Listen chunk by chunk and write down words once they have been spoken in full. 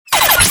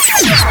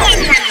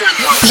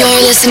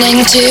You're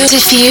listening to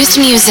Diffused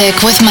Music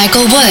with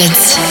Michael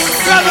Woods.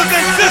 Brothers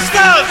and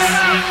sisters!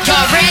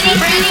 Y'all ready?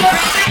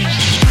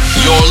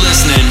 You're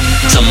listening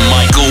to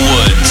Michael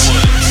Woods.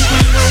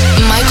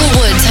 Michael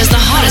Woods has the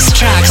hottest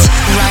tracks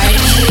right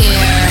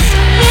here.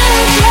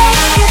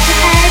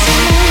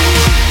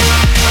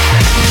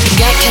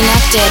 Get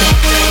connected.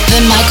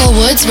 The Michael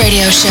Woods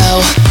Radio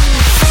Show.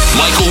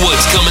 Michael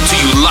Woods coming to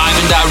you live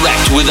and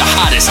direct with the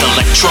hottest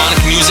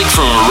electronic music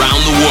from around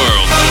the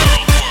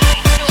world.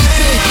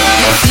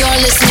 You're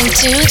listening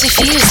to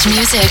Diffused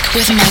Music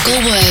with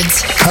Michael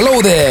Woods.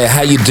 Hello there,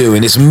 how you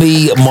doing? It's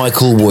me,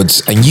 Michael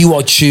Woods, and you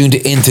are tuned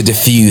into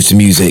Diffused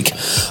Music.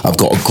 I've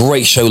got a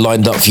great show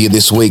lined up for you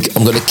this week.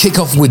 I'm going to kick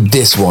off with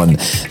this one.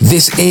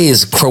 This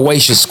is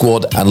Croatia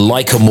Squad and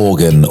Leica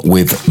Morgan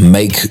with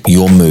Make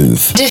Your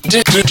Move.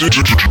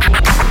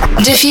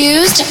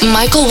 Diffused,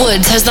 Michael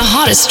Woods has the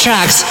hottest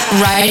tracks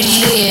right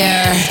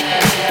here.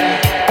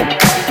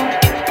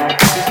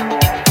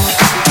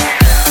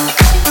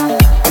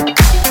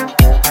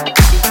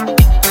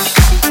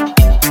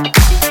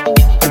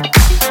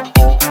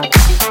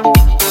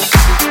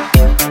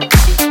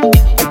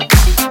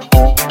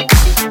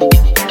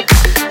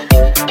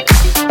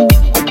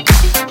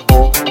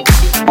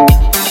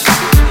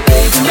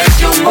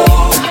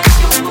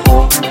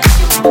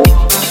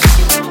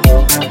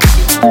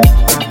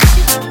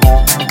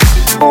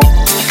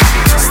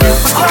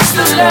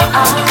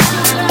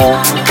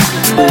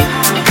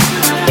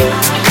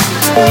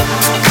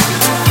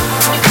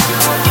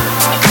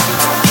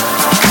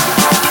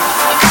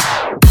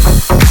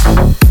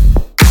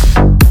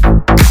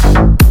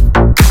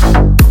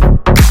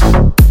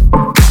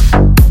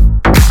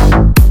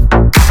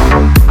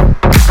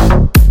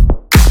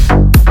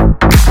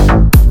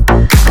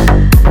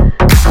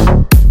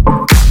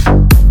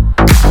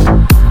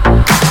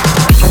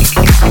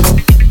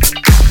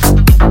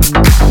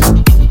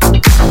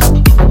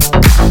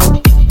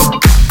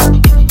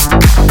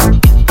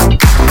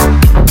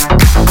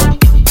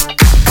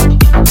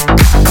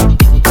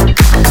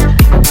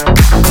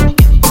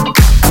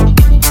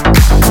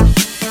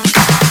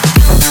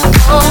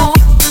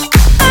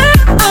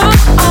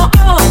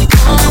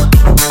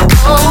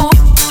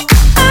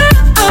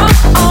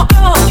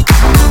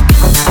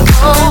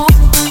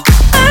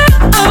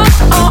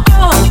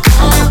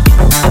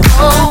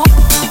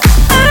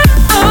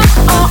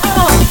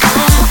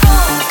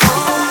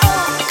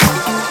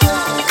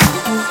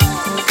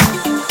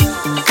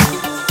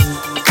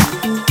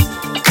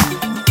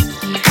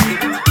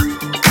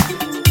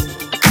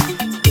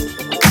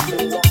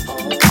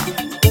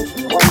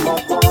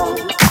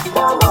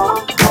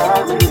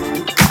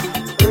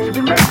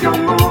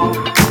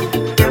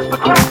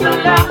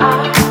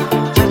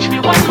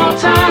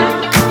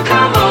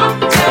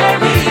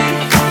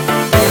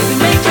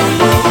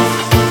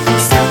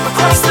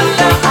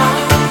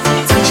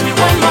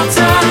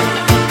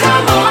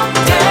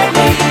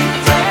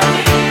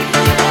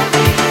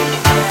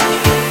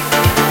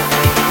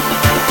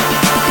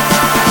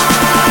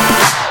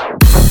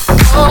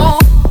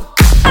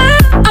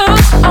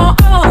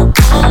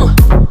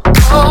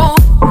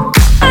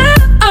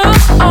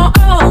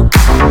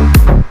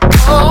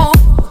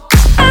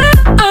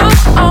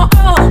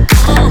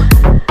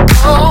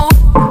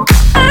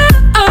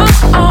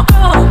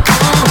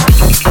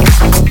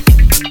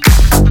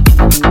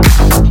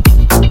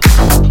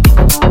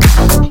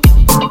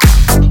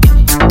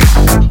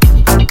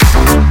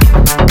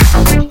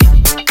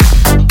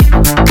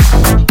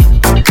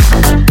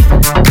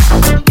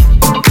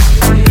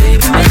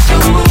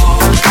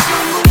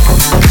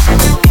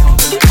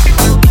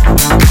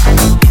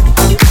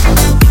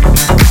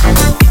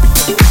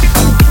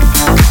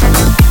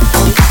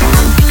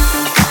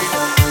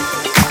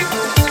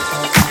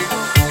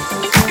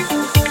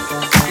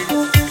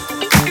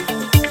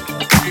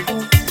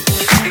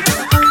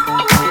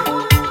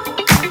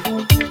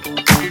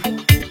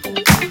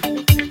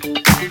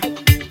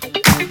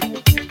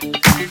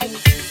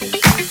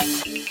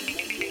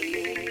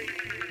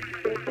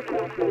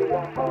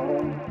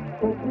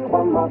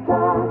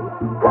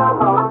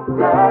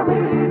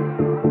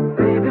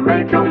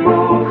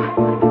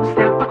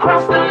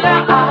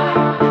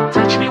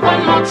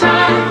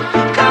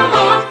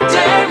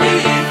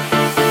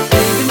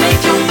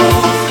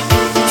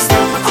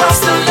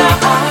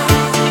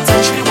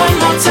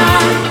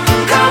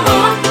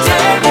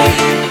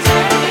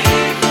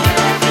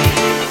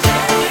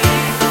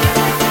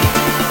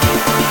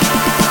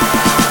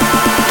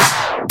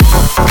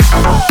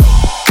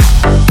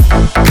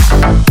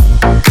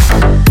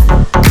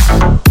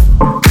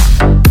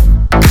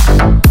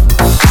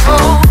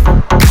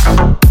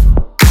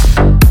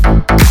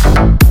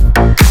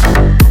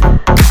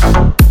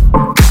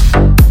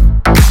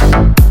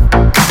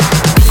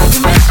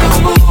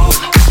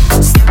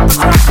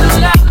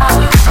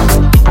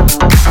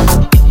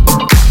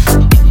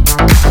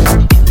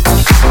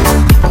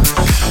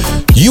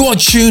 are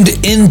tuned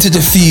into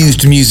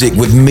Diffused Music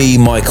with me,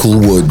 Michael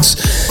Woods.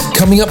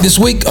 Coming up this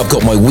week, I've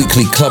got my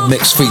weekly club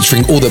mix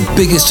featuring all the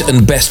biggest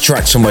and best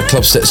tracks from my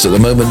club sets at the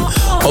moment.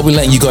 I'll be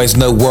letting you guys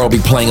know where I'll be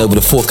playing over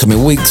the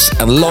forthcoming weeks.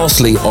 And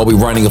lastly, I'll be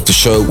rounding off the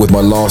show with my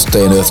Last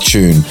Day on Earth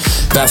tune.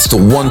 That's the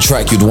one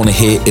track you'd want to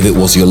hear if it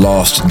was your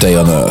last day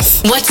on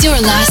Earth. What's your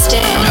Last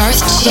Day on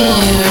Earth tune?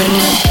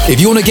 If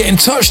you want to get in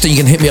touch, then you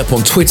can hit me up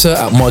on Twitter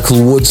at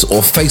Michael Woods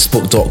or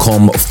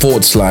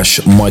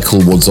Facebook.com/Michael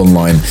Woods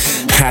Online.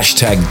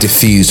 Hashtag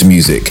Diffused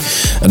Music.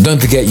 And don't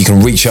forget, you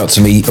can reach out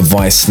to me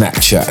via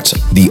Snapchat.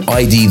 The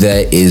ID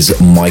there is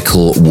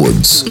Michael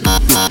Woods.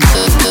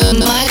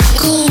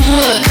 Michael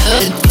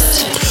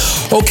Woods.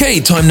 Okay,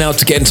 time now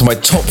to get into my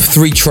top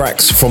 3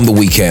 tracks from the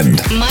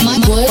weekend.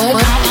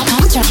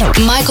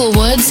 Michael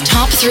Woods'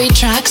 top 3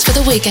 tracks for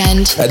the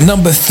weekend. At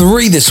number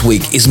 3 this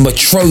week is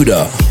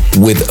Matroda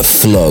with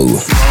Flow.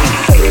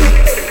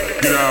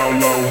 Get down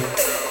low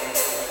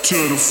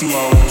to the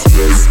flow.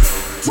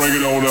 Bring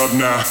it on up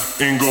now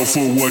and go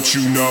for what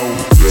you know.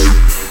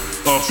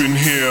 Up in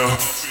here,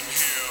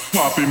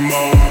 poppin'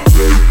 mo.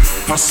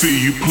 I see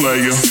you,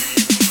 player,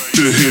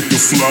 to hit the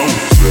flow.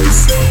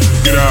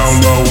 Get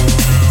down low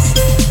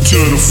to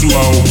the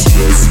flow.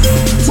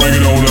 Bring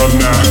it on up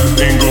now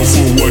and go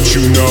for what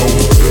you know.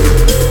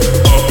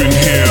 Up in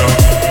here,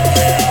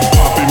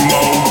 poppin'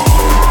 mo.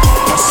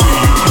 I see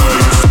you,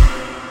 player,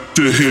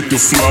 to hit the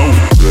flow.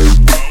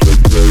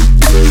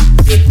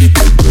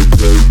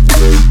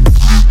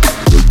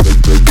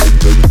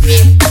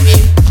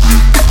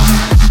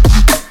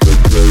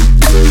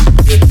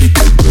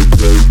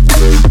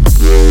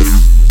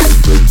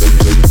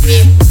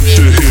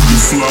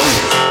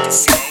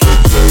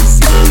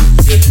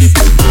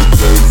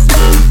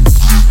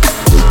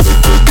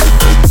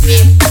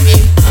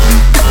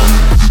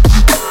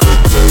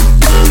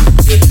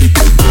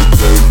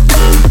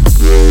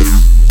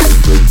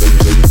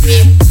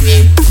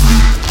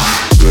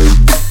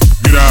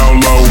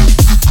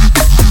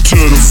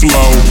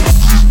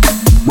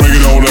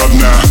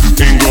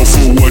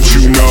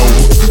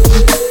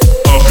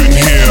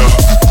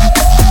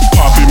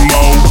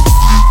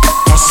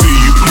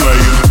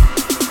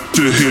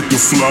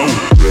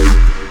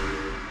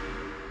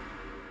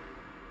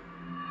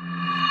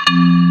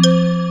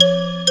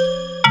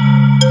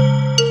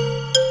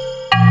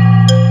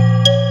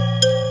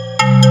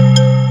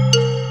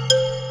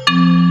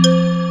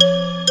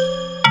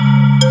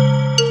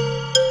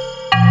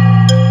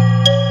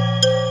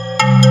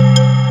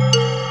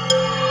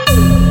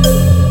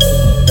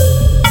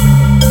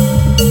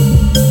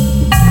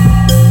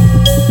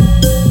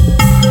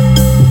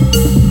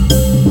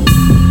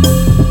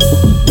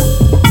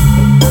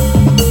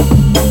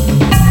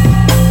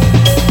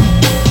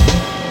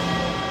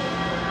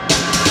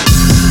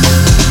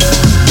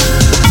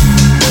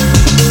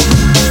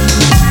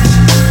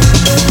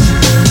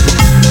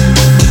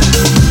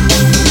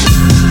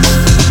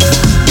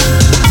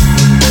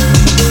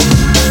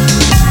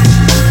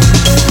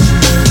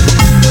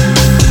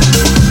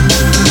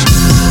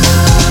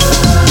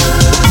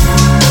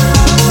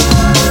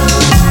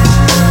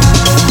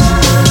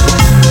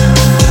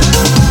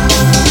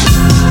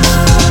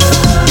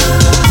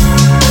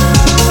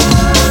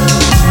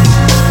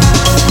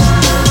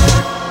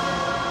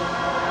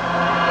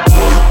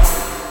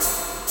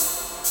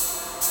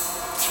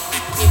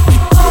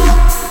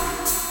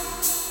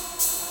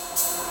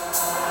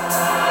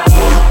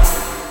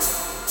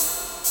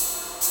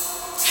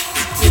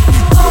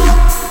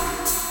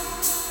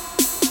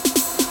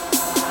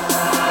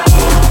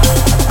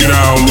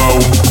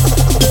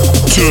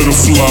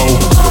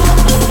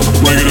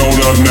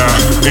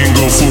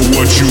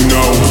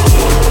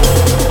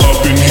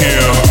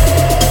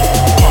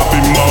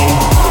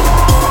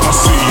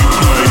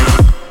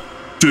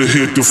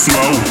 Hit the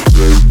flow.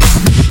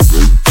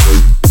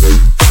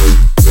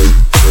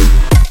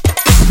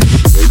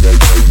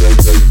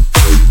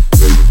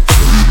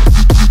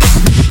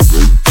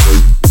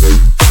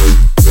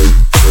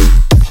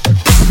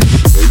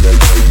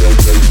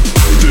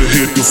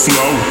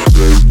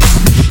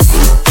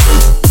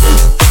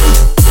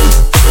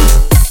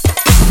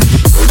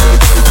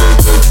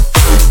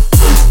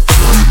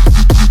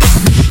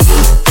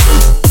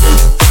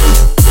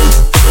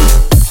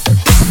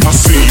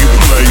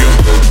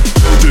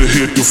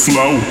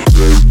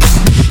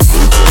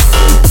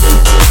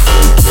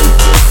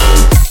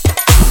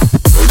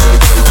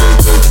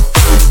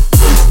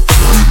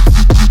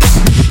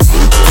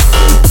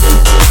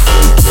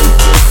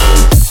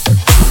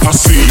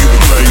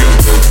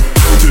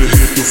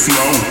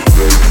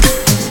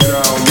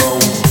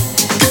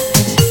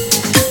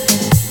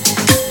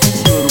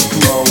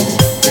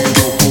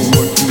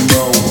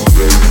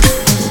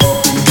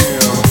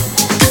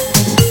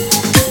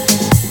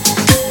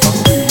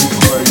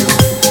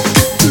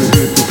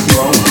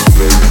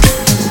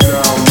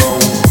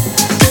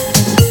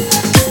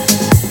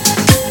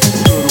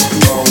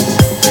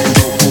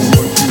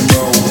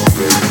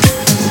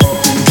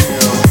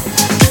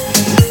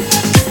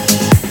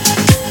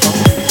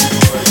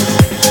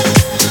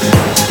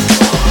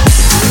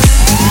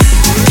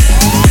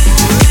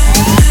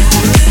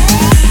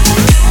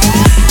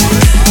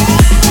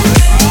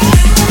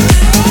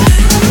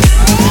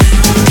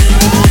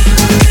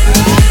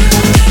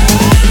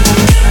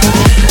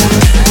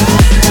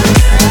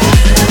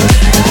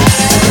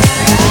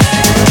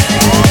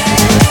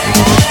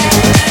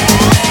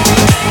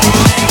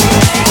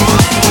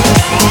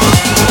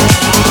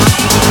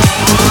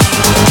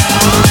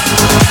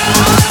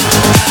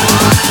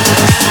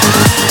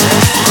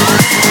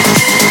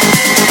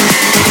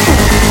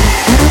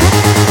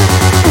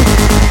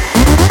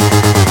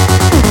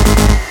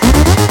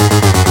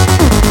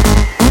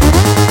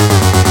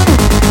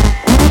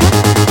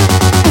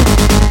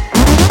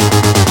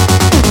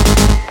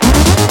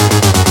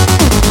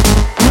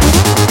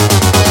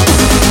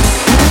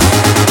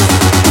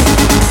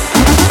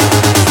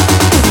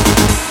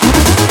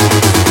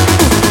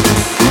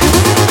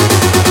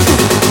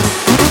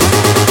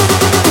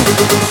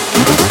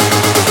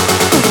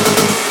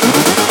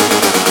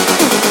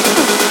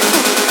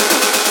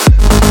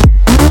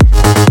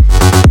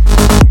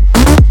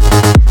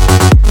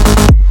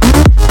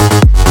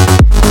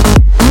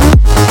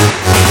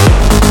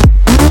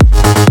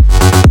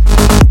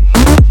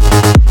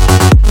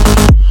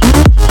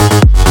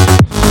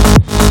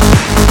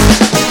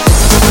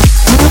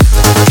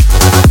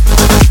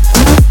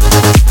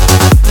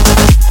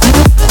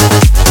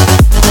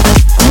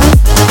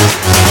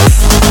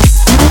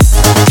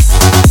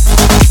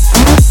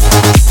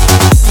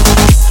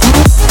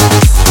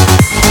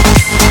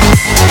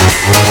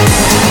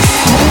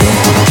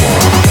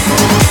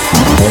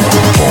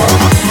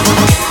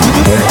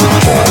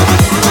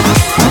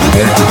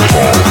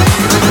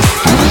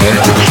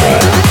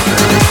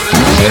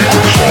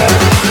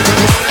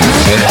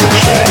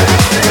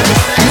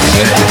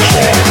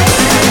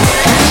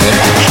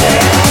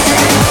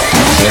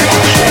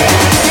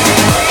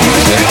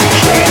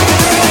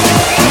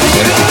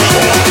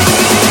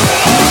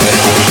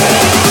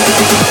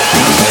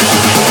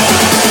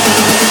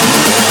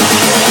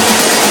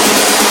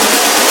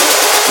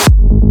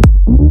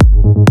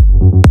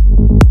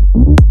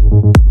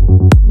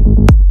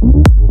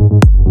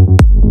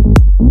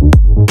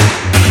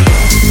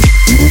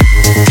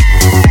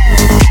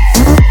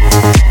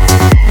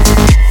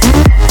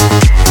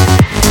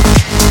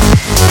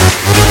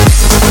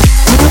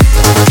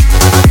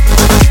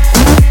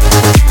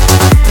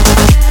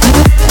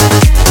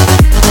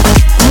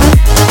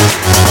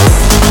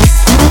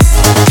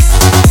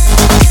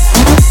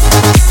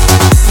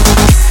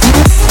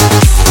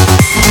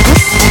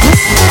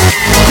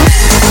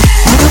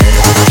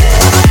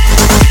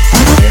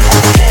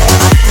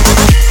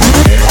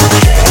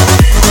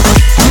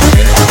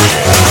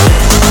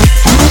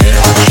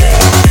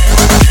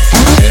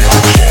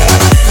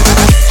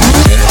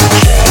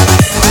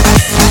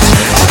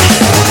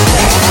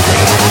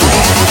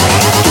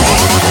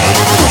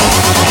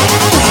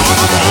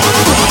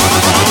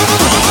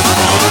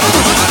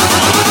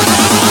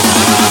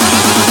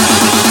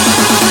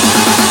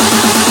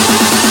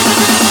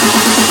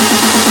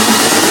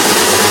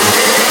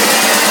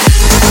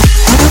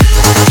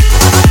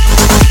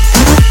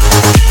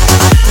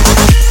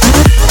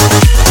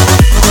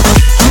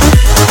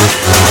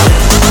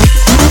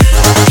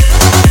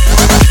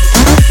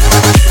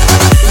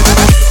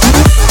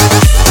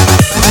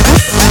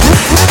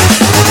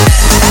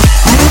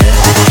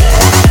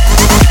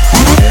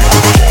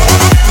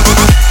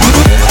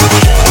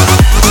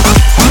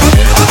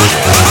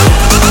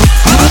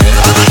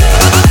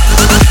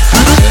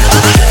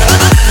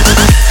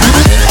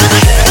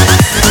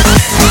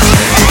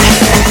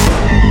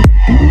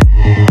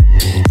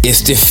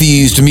 It's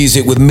Diffused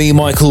Music with me,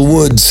 Michael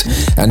Woods,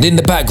 and in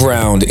the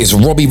background is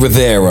Robbie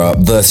Rivera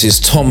versus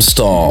Tom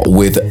Starr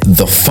with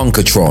The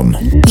Funkatron.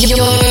 You're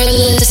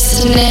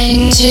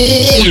listening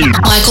to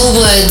Michael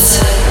Woods.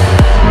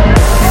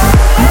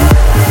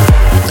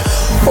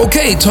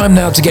 Okay, time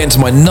now to get into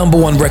my number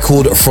one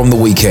record from the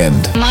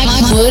weekend.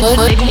 Michael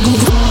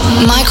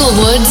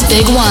Woods'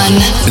 Big One.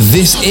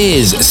 This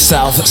is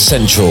South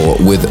Central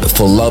with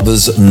For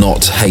Lovers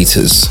Not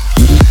Haters.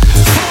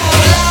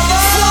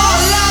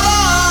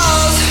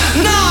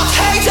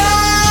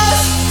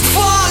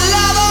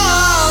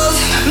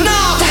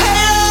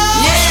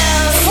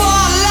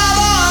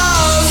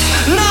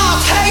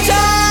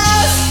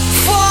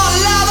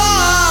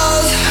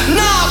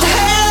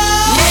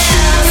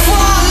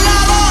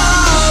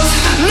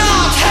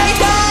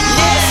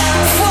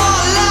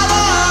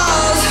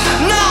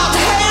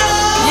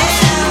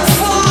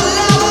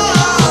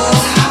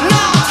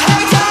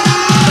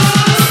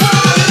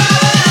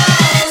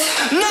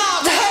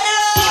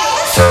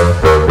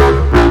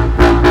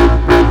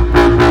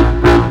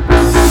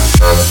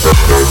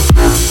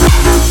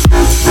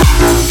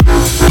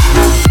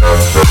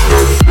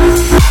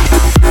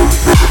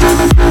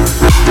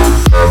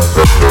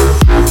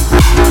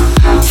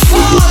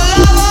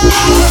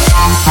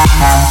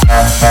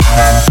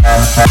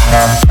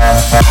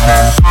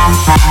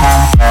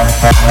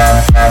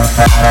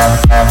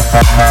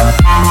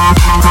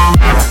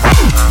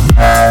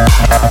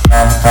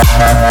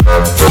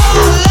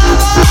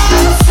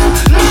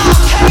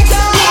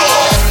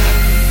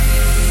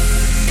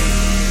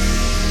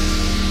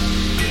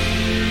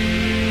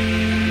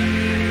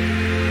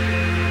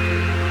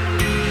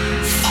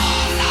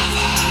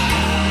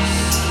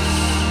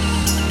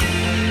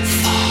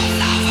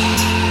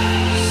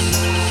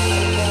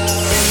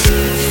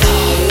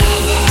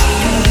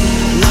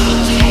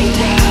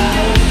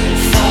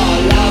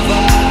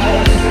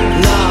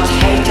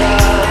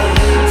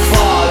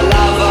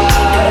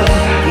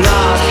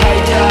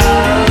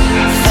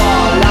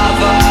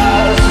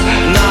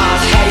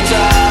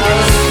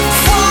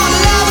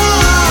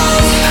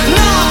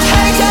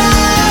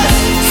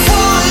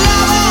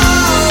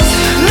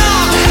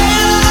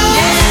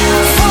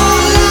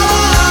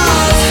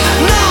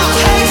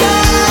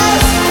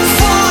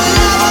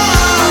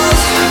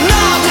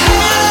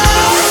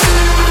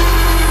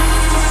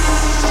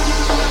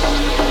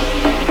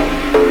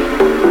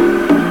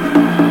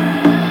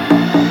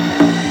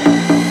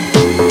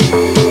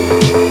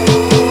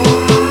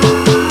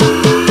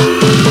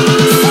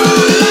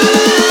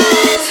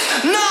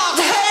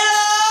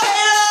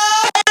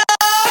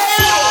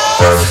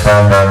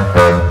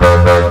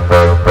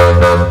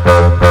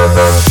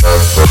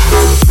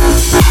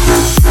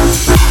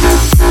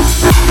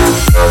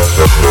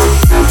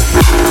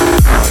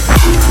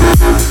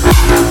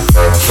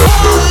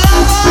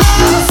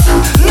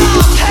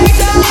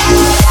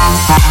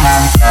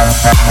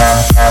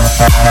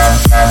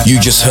 You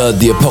just heard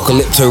the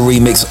Apocalypto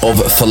remix of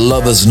For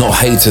Lovers Not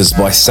Haters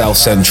by South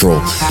Central,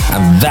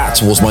 and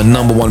that was my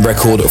number one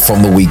record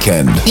from the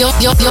weekend. You're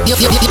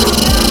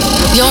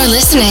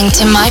listening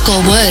to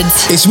Michael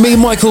Woods. It's me,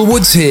 Michael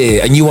Woods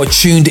here, and you are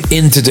tuned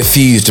into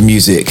Diffused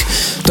Music.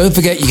 Don't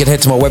forget you can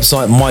head to my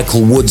website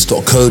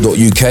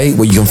michaelwoods.co.uk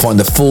where you can find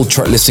the full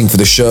track listing for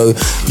the show.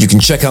 You can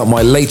check out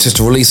my latest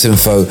release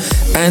info,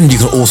 and you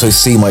can also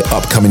see my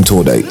upcoming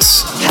tour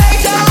dates.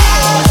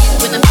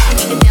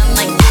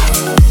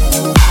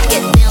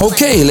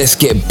 Okay, let's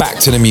get back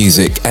to the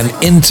music and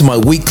into my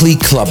weekly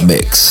club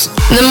mix.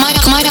 The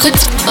Michael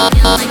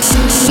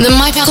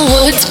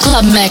Woods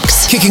Club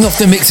Mix. Kicking off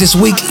the mix this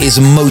week is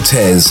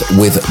Motez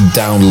with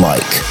Down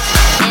Like.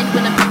 And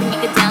when I'm popping,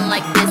 you get down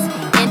like this.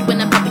 And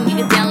when I'm popping, you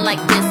get down like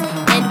this.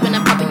 And when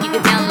I'm popping, you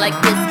get down like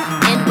this.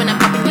 And when I'm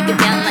popping, you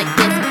get down like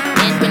this.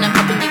 And when I'm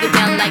popping, you get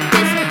down like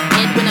this.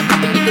 And when I'm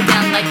popping, you get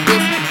down like this.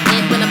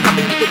 And when I'm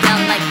popping, you get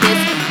down like this.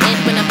 And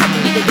when I'm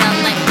popping, you get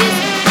down like this.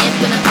 And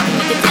when I'm popping,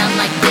 you get down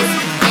like this.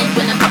 And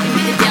when I'm popping,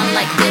 you get down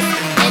like this.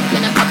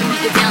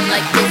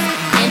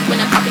 And when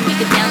I'm popping, you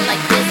get down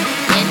like this.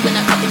 And when I'm popping, you get down like this. And when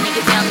I'm popping, you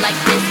get down like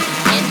this.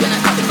 And when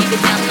I'm popping, you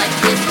get down like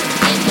this.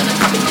 And when I'm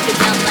popping, you get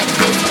down like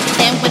this.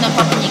 And when I'm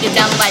popping,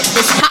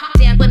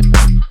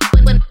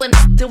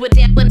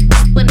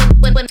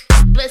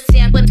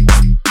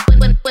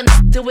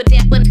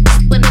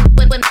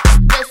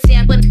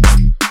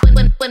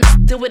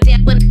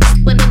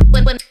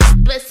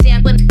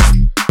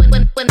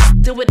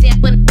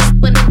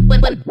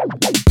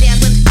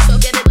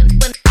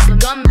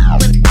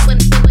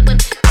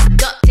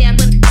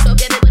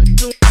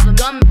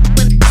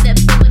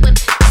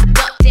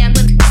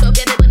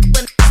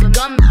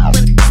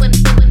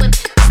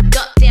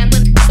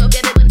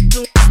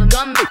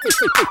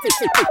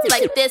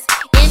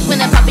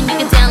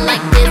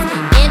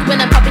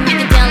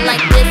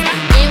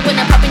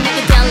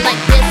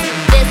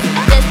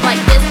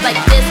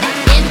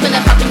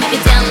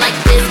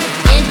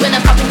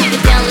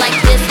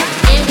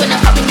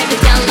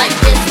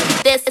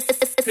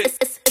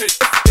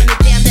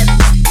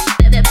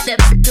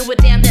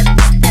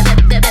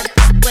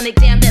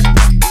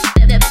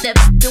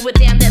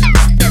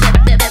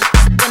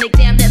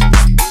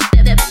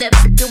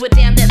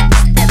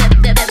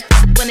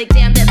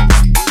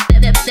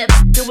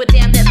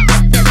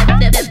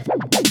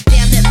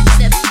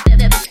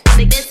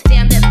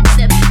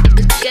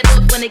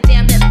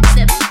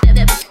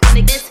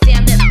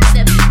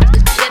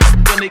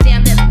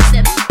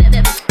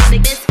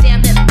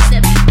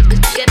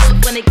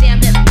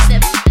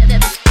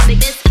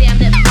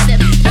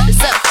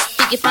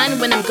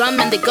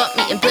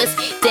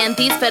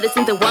 feathers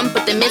into one,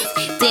 but they miss.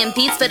 Damn,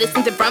 these feathers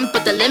into run,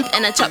 but the limp.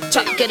 And I chop,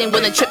 getting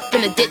when I trip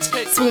in a ditch.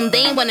 Swoon,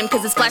 they ain't want him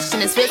cause it's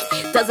flashing his wrist.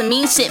 Doesn't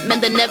mean shit,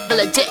 man, they never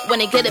legit. When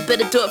they get it,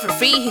 better do it for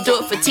free. He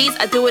do it for tease,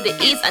 I do it at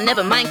ease. I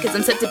never mind cause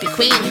I'm set to be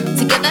queen.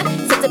 Together,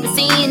 set to be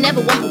seen. Never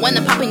one for one,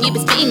 I'm popping, you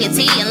be spitting your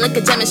tea. And look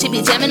at jamming, she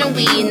be jamming and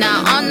weed.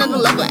 Now on another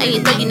level, and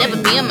you thought you never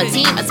be on my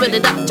team. I spread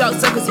it up, draw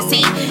circles, you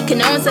see.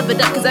 Can no one step it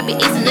up cause I be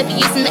acing, never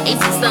using the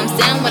aces. So I'm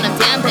down when I'm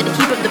down, better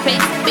keep up the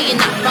pace. But you're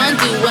not fun,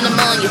 do when I'm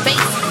all on your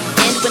face.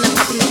 And when I'm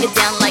popping, you get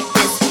down like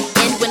this.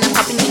 And when I'm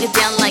popping, you get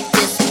down like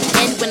this.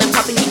 And when I'm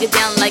popping, you get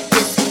down like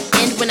this.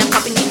 And when I'm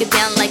popping, you get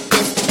down like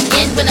this.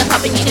 And when I'm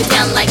popping, you get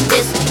down like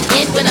this.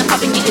 And when I'm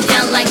popping, you get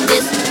down like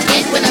this.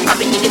 And when I'm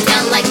popping, you get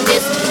down like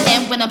this.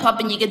 And when I'm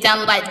popping, you get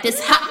down like this.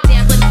 Hot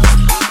damn, when do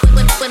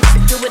it damn, when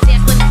do it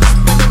damn, when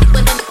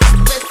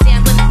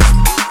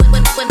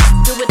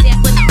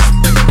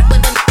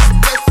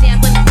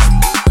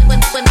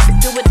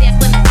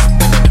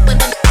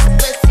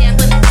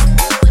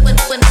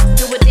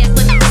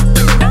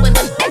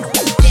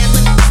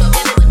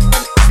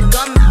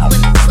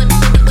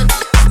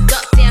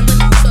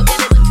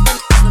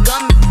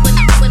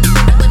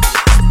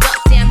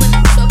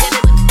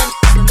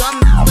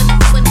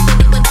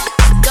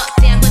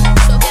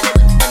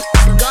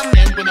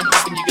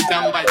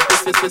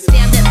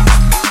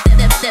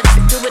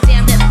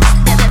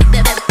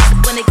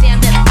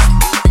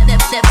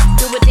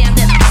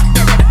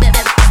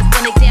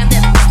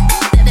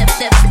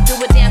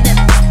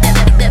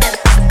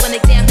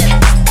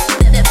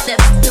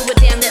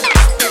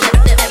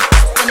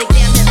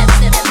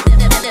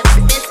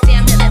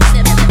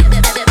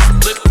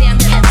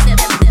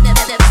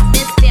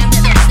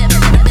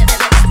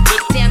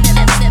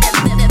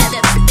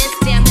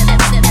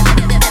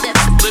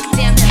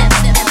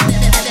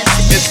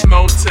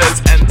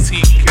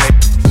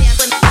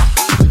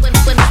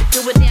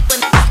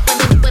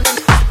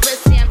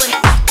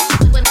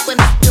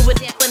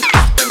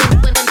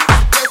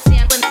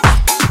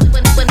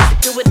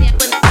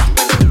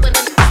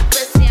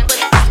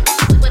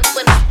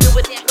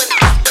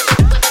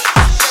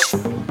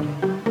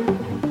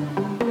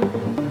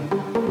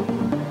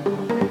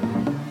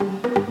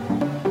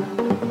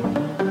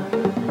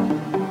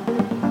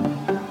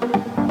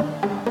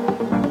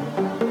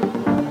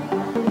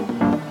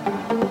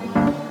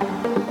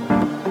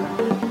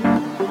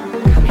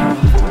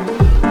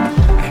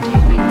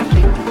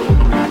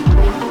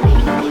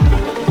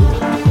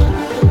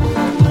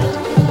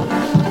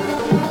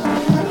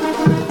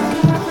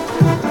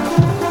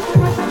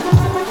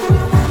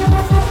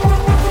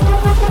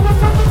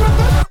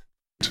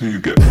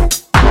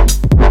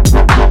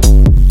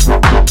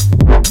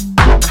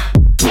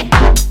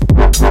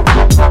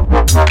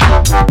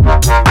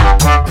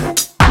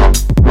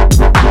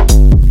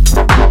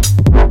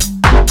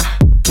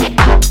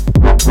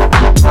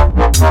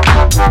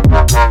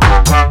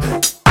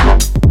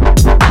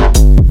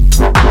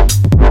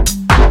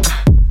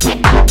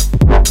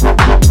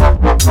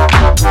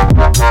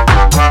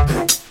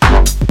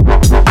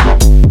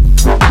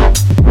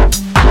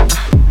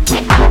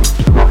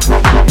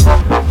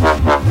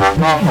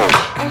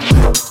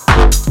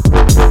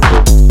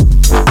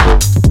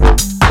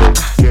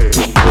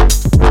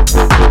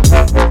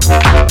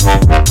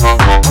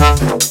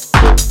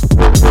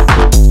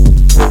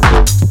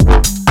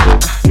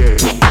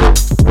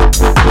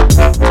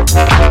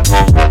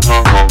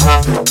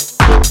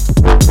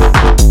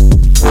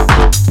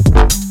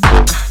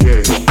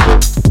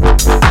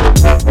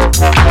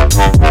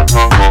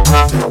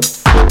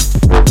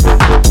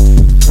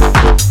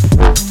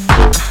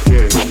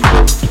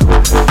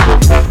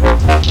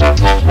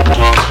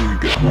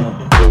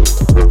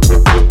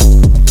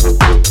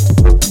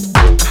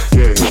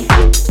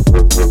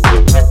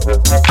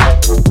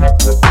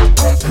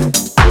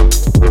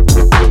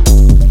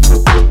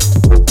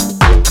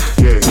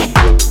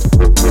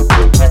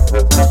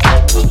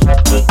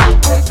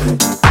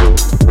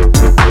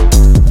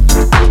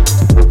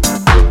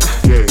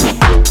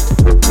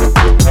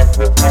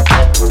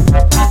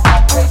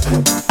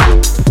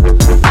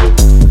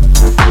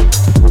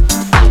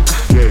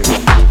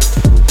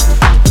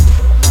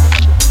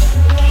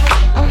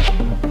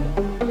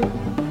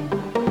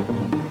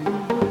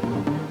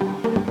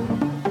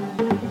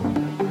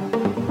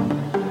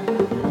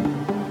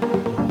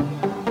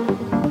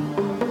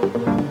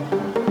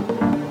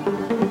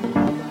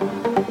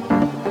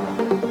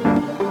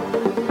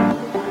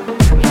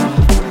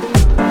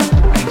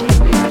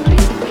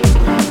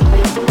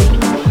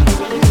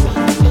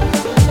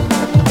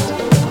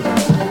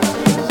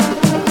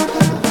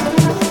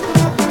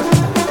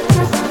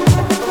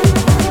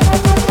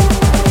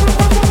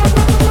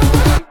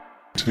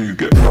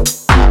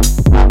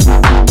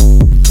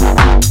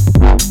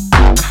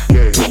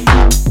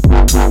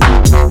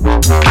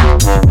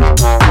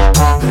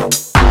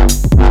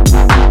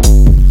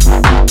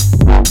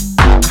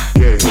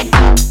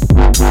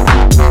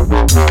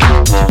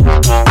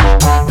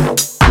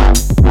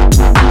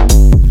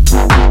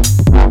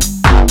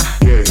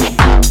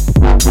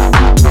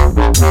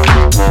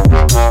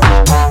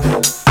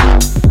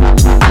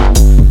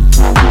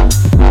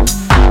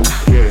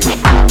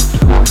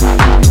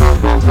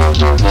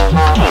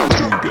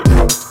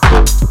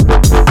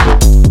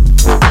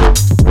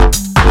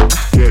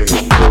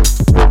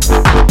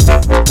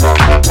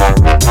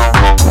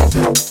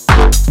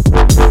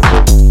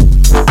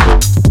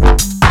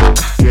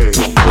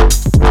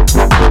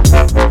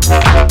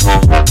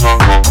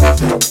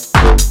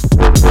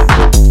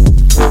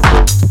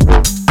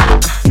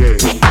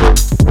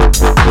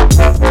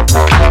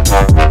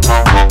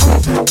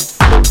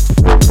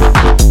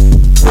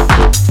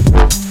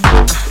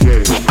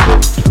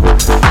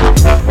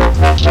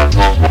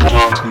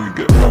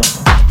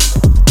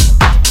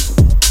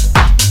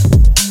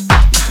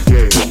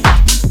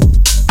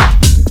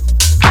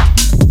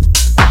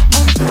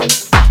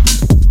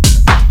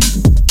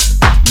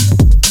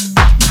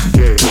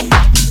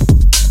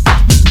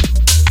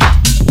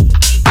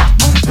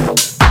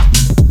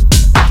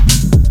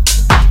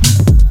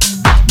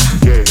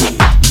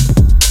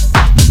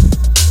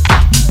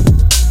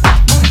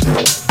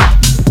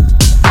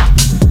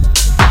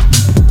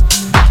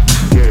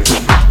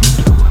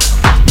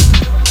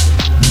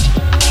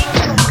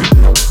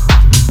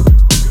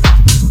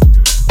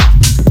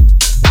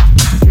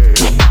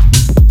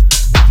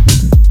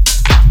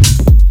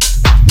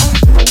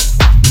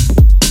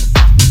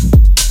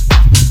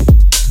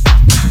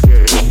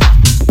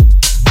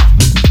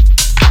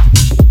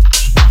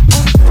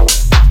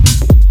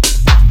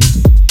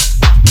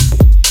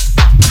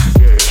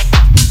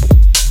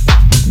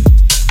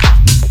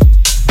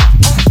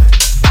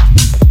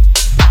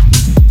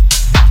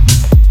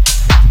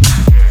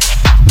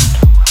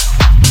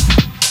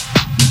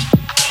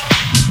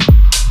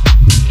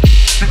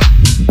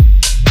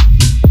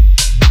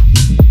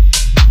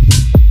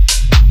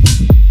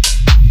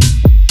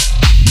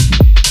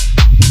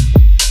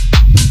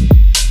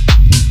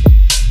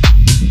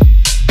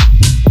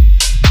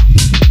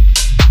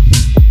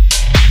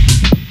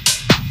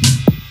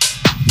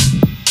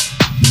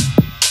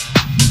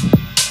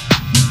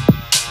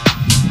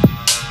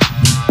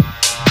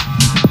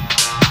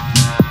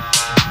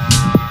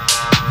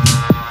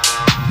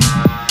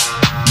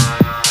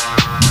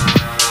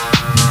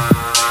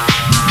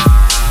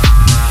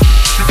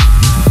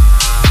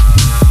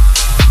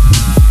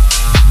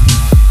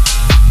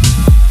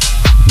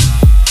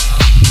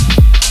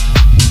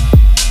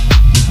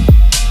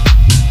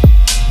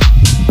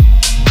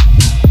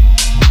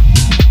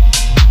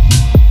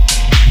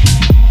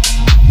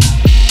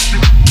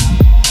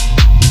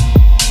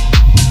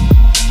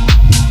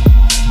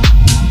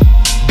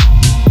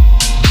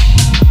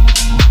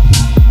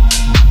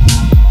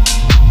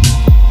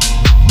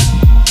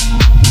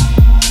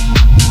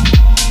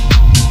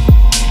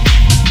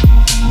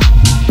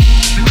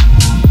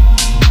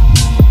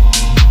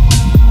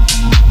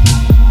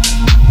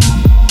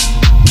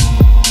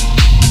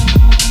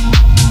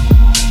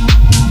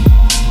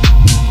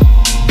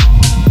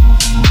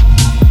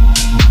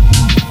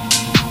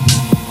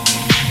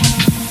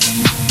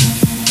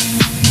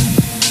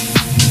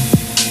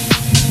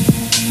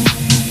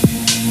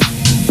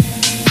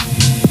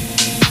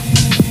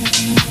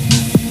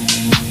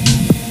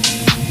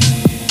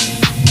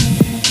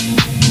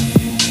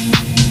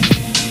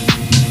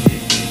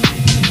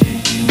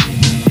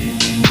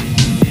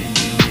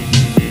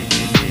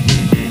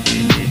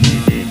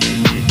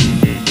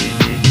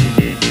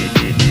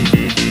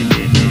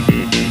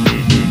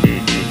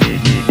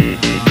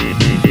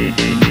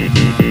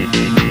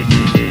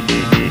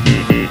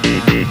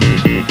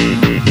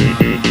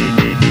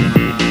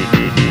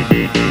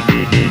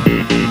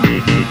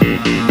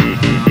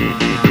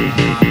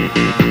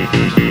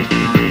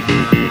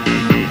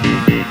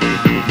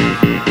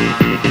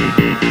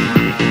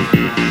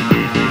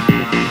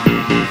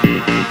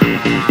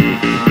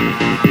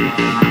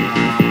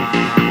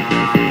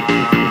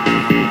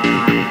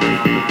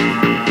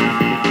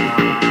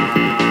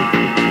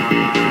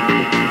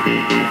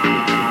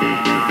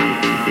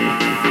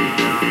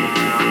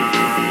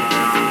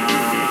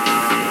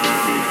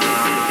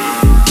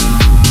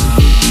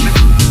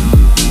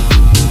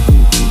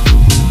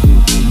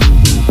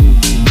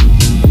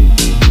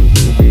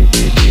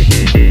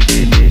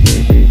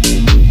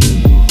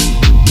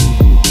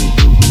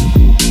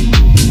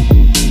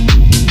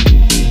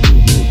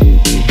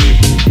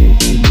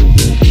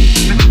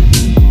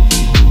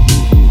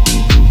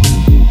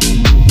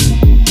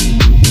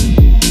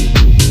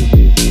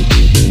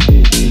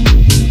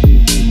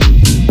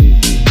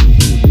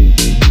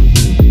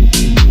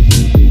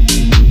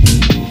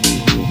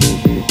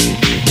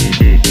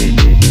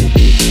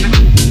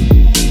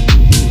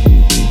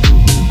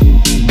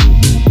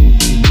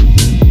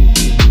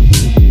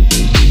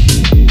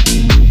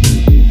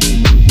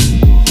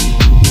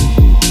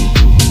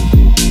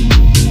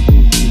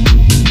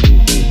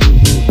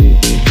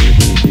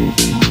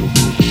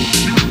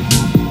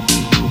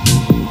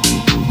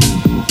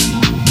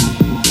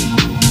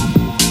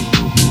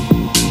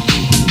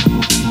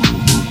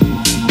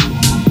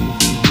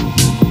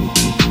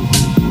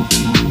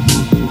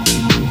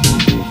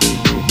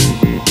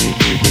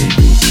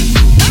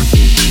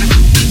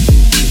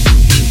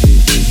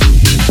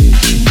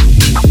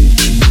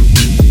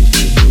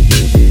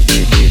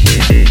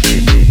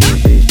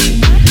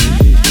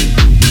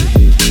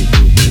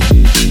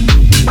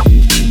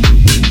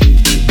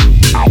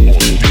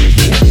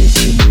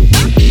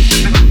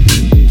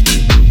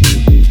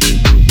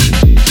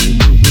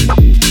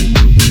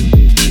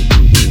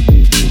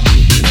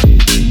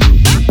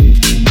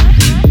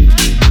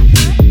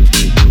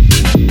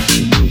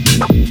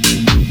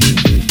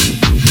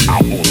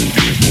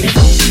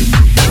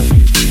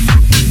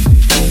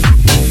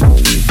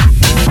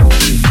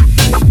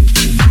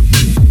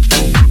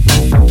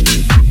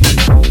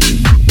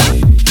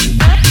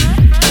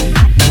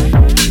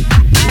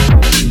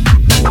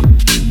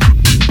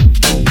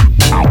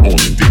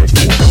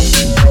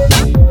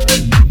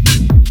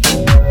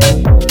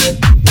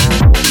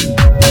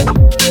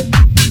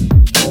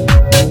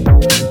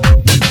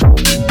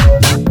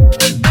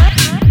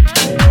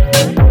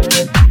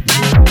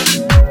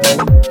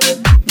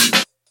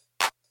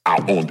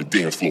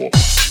dance floor.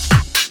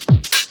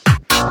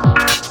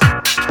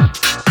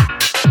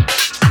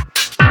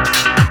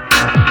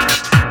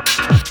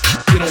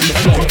 Get on the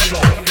floor.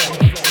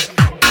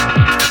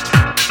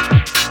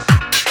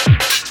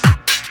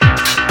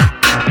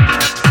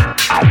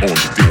 Out on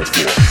the dance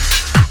floor.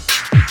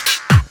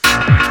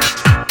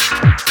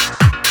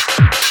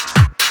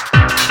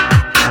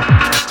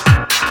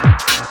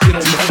 Get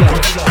on the floor.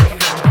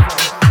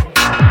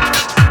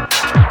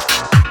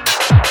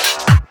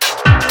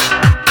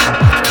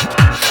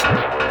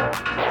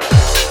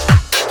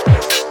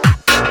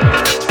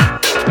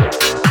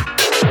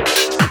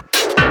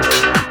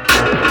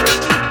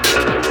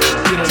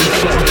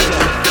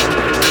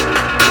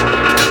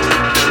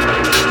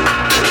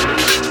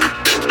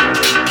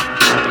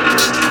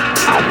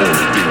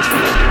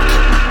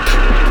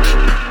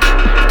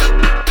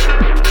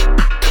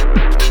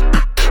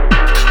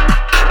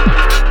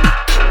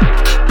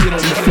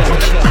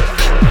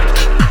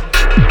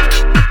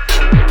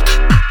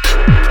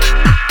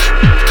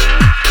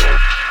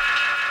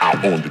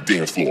 On the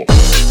dance floor.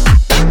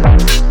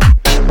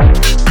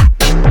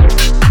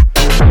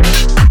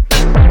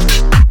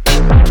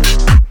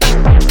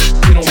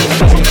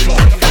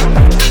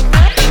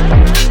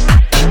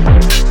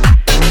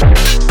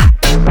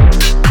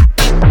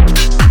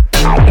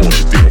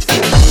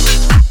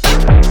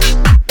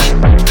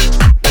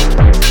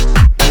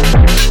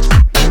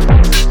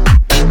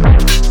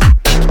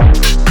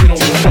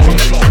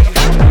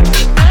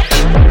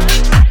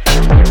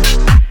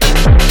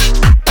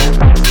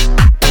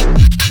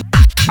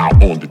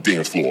 On the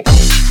dance floor.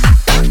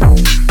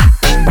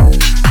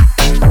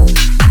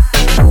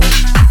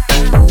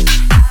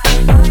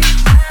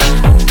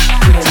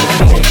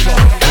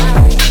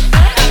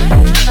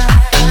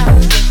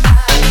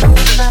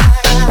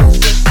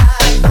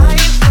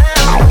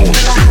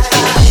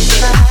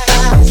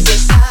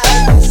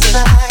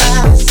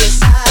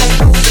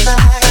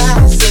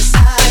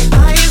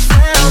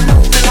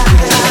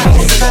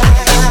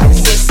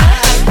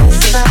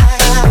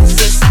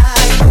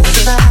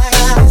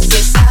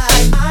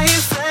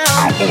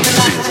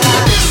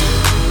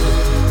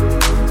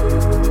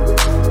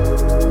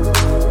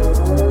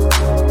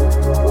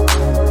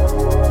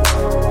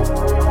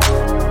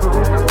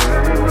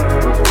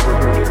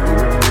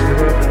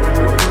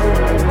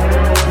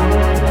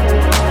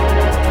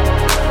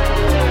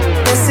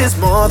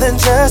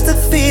 Just a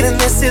feeling,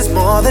 this is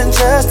more than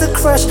just a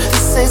crush.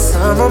 This ain't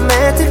some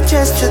romantic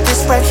gesture,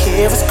 this right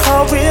here is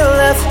called real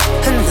love.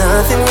 And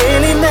nothing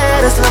really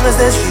matters, long as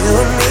there's you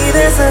and me,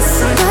 there's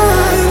us. And I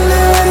ain't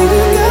letting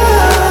you go,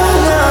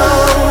 no.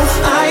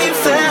 I ain't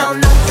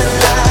found nothing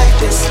like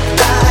this,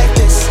 like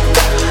this.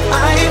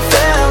 I ain't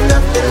found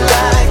nothing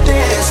like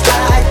this,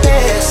 like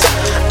this.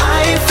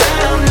 I ain't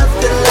found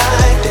nothing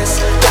like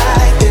this,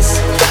 like this.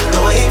 No,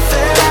 I ain't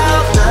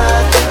found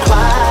nothing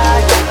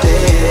quite like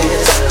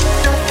this.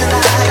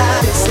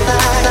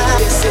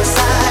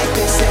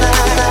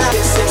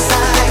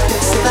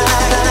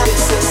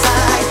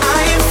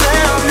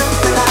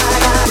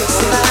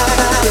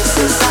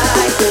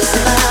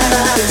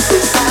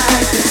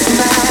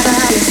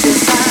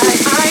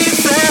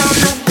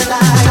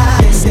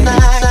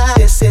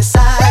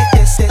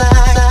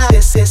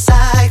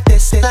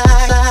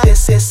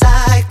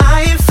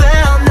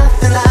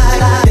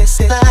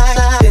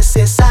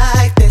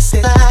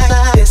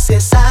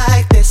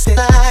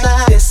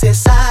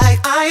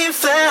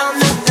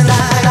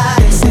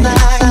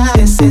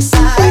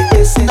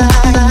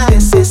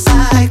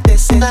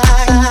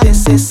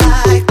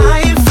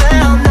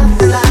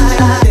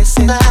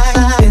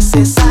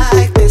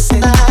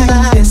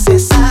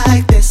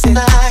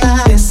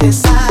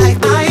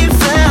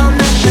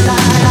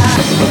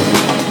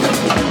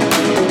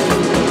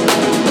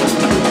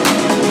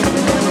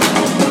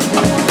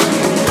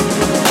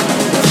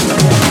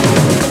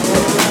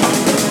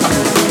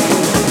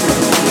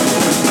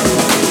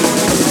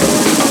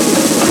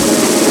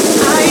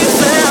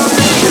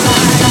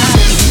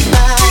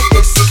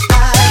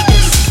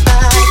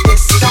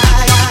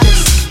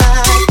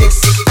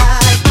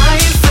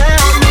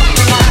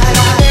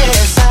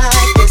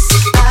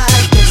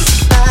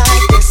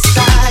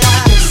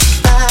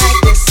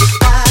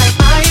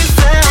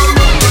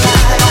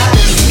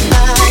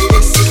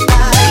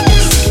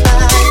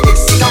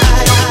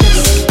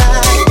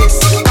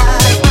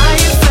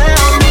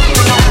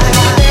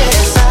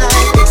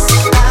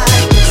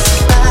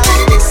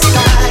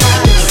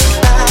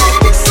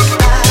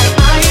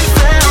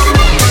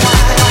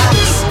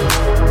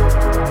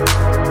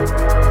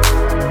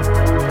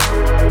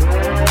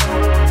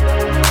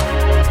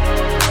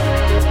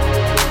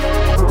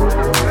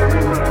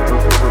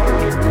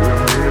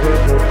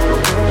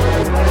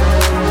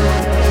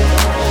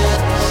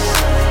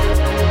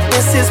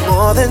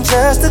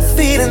 Just a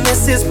feeling,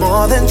 this is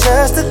more than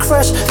just a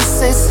crush.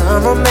 This ain't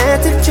some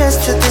romantic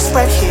gesture, this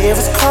right here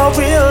is called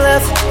real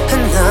love.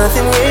 And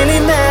nothing really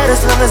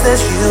matters, long as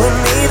there's you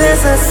and me,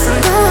 there's us.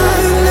 And I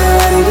ain't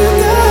letting you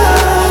go,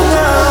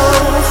 no.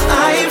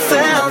 I ain't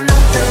found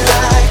nothing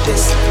like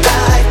this,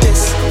 like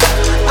this.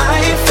 I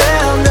ain't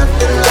found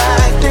nothing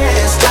like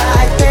this,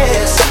 like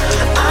this.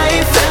 I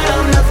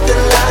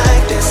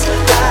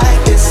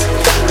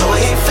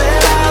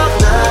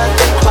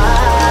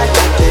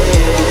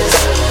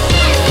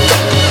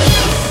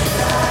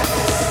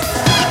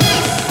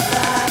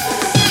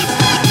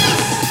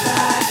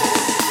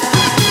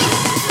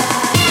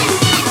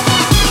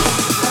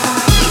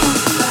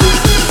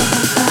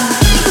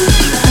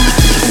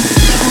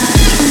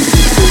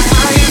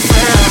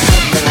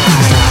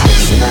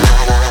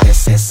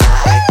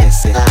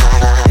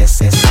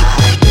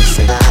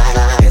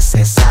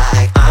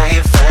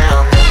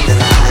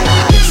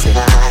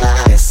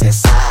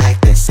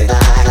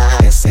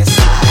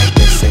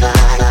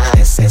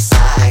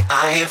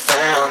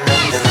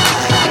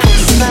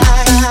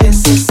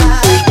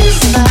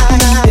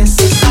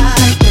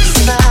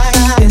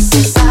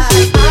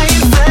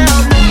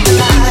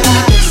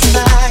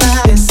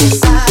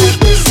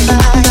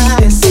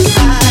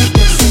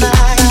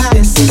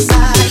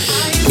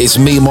it's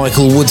me,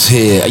 Michael Woods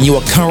here, and you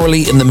are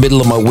currently in the middle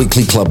of my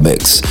weekly club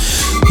mix.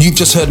 You've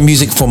just heard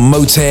music from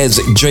Motez,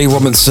 Jay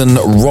Robinson,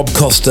 Rob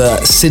Costa,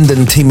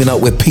 Sinden teaming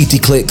up with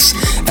PT Clicks,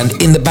 and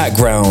in the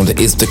background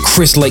is the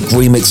Chris Lake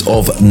remix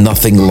of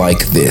Nothing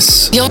Like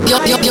This. You're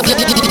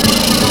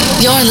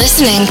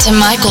listening to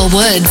Michael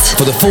Woods.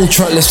 For the full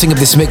track listing of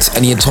this mix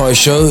and the entire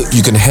show,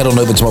 you can head on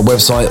over to my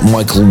website,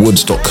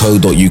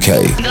 michaelwoods.co.uk.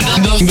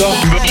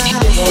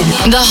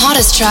 The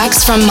hottest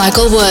tracks from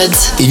Michael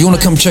Woods. If you want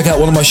to come check out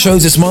one of my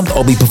shows this month,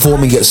 I'll be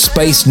performing at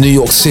Space New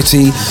York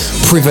City,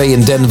 Privé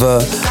in Denver,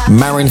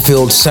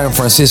 Marinfield, San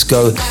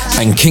Francisco,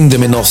 and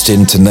Kingdom in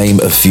Austin, to name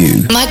a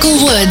few. Michael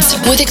Woods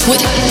with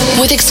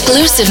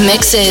exclusive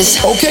mixes.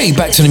 Okay,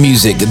 back to the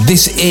music.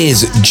 This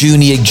is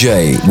Junior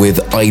J with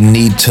I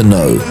Need to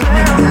Know.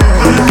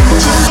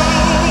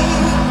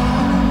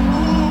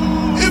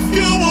 If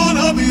you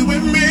wanna be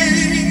with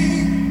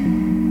me,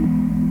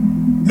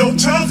 no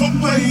time for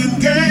playing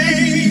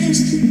games.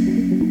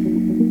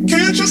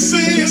 Can't you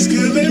see it's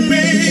killing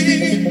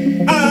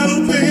me? I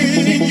don't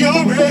think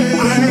you're ready.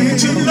 I need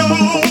to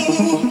know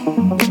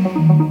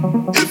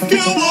if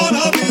you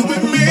wanna be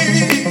with me.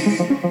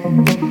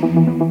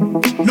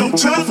 No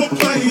time for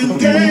playing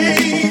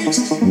games.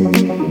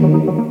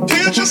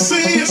 Can't you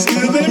see it's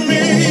killing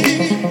me?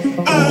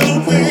 I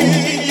don't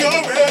think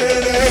you're ready.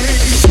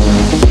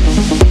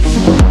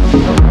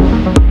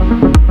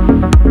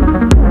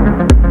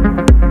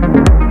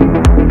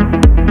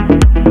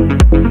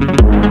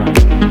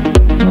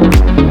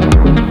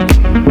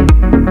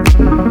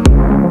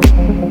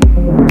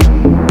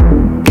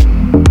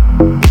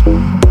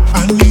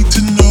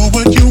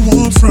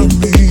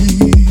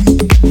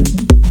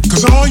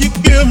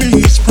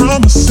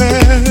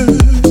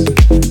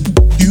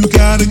 You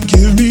gotta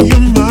give me your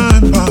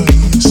mind, body,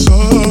 and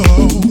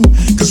soul.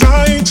 'Cause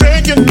I ain't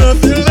taking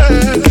nothing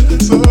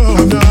less. Oh,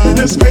 I'm not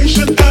as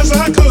patient as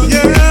I could,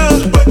 yeah.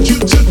 But you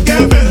took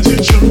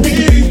advantage of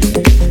me,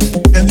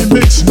 and it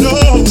makes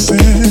no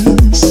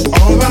sense.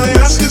 All I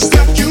ask is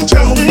that you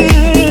tell me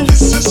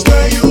this is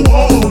where you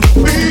wanna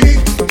be.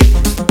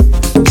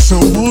 So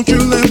won't you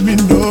let me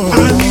know? I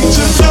need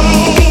to know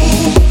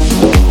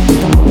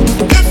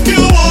if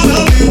you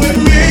wanna be with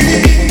me.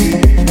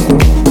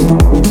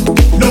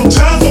 No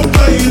time for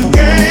playing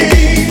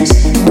games.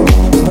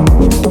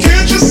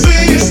 Can't you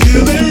see it's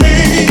killing me?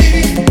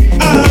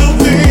 I don't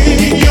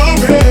think you're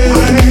ready.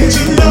 I need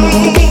to know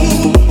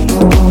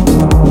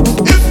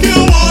if you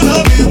wanna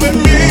be with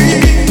me.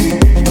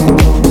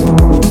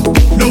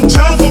 No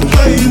time for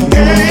playing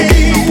games.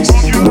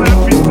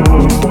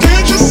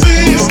 Can't you see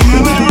it's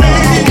killing me?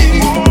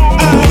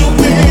 I don't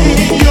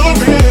think you're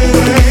ready. I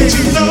need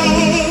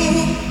to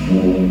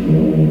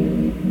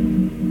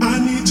know. I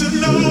need to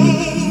know.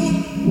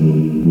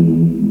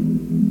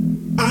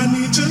 I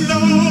need to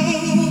know.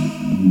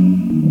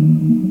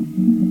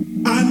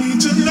 I need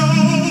to know.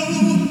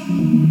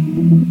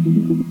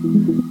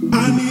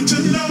 I need to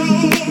know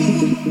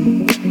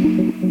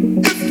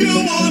if you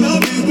wanna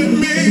be with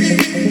me.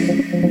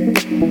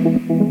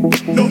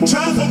 No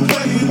time for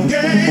playing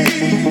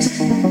games.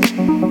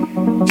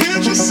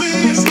 Can't you see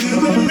it's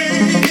killing me?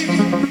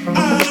 I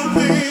don't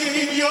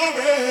think you're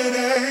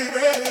ready.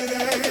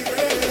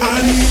 I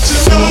need to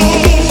know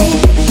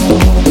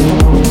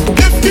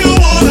if you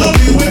wanna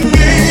be with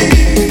me.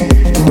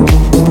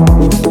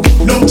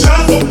 No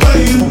time for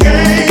playing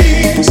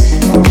games.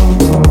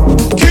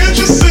 Can't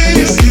you see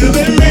it's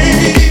killing me?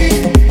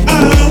 I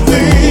don't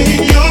think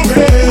you're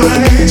ready. I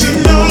need to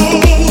know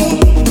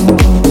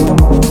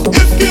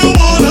if you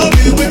wanna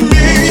be with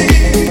me.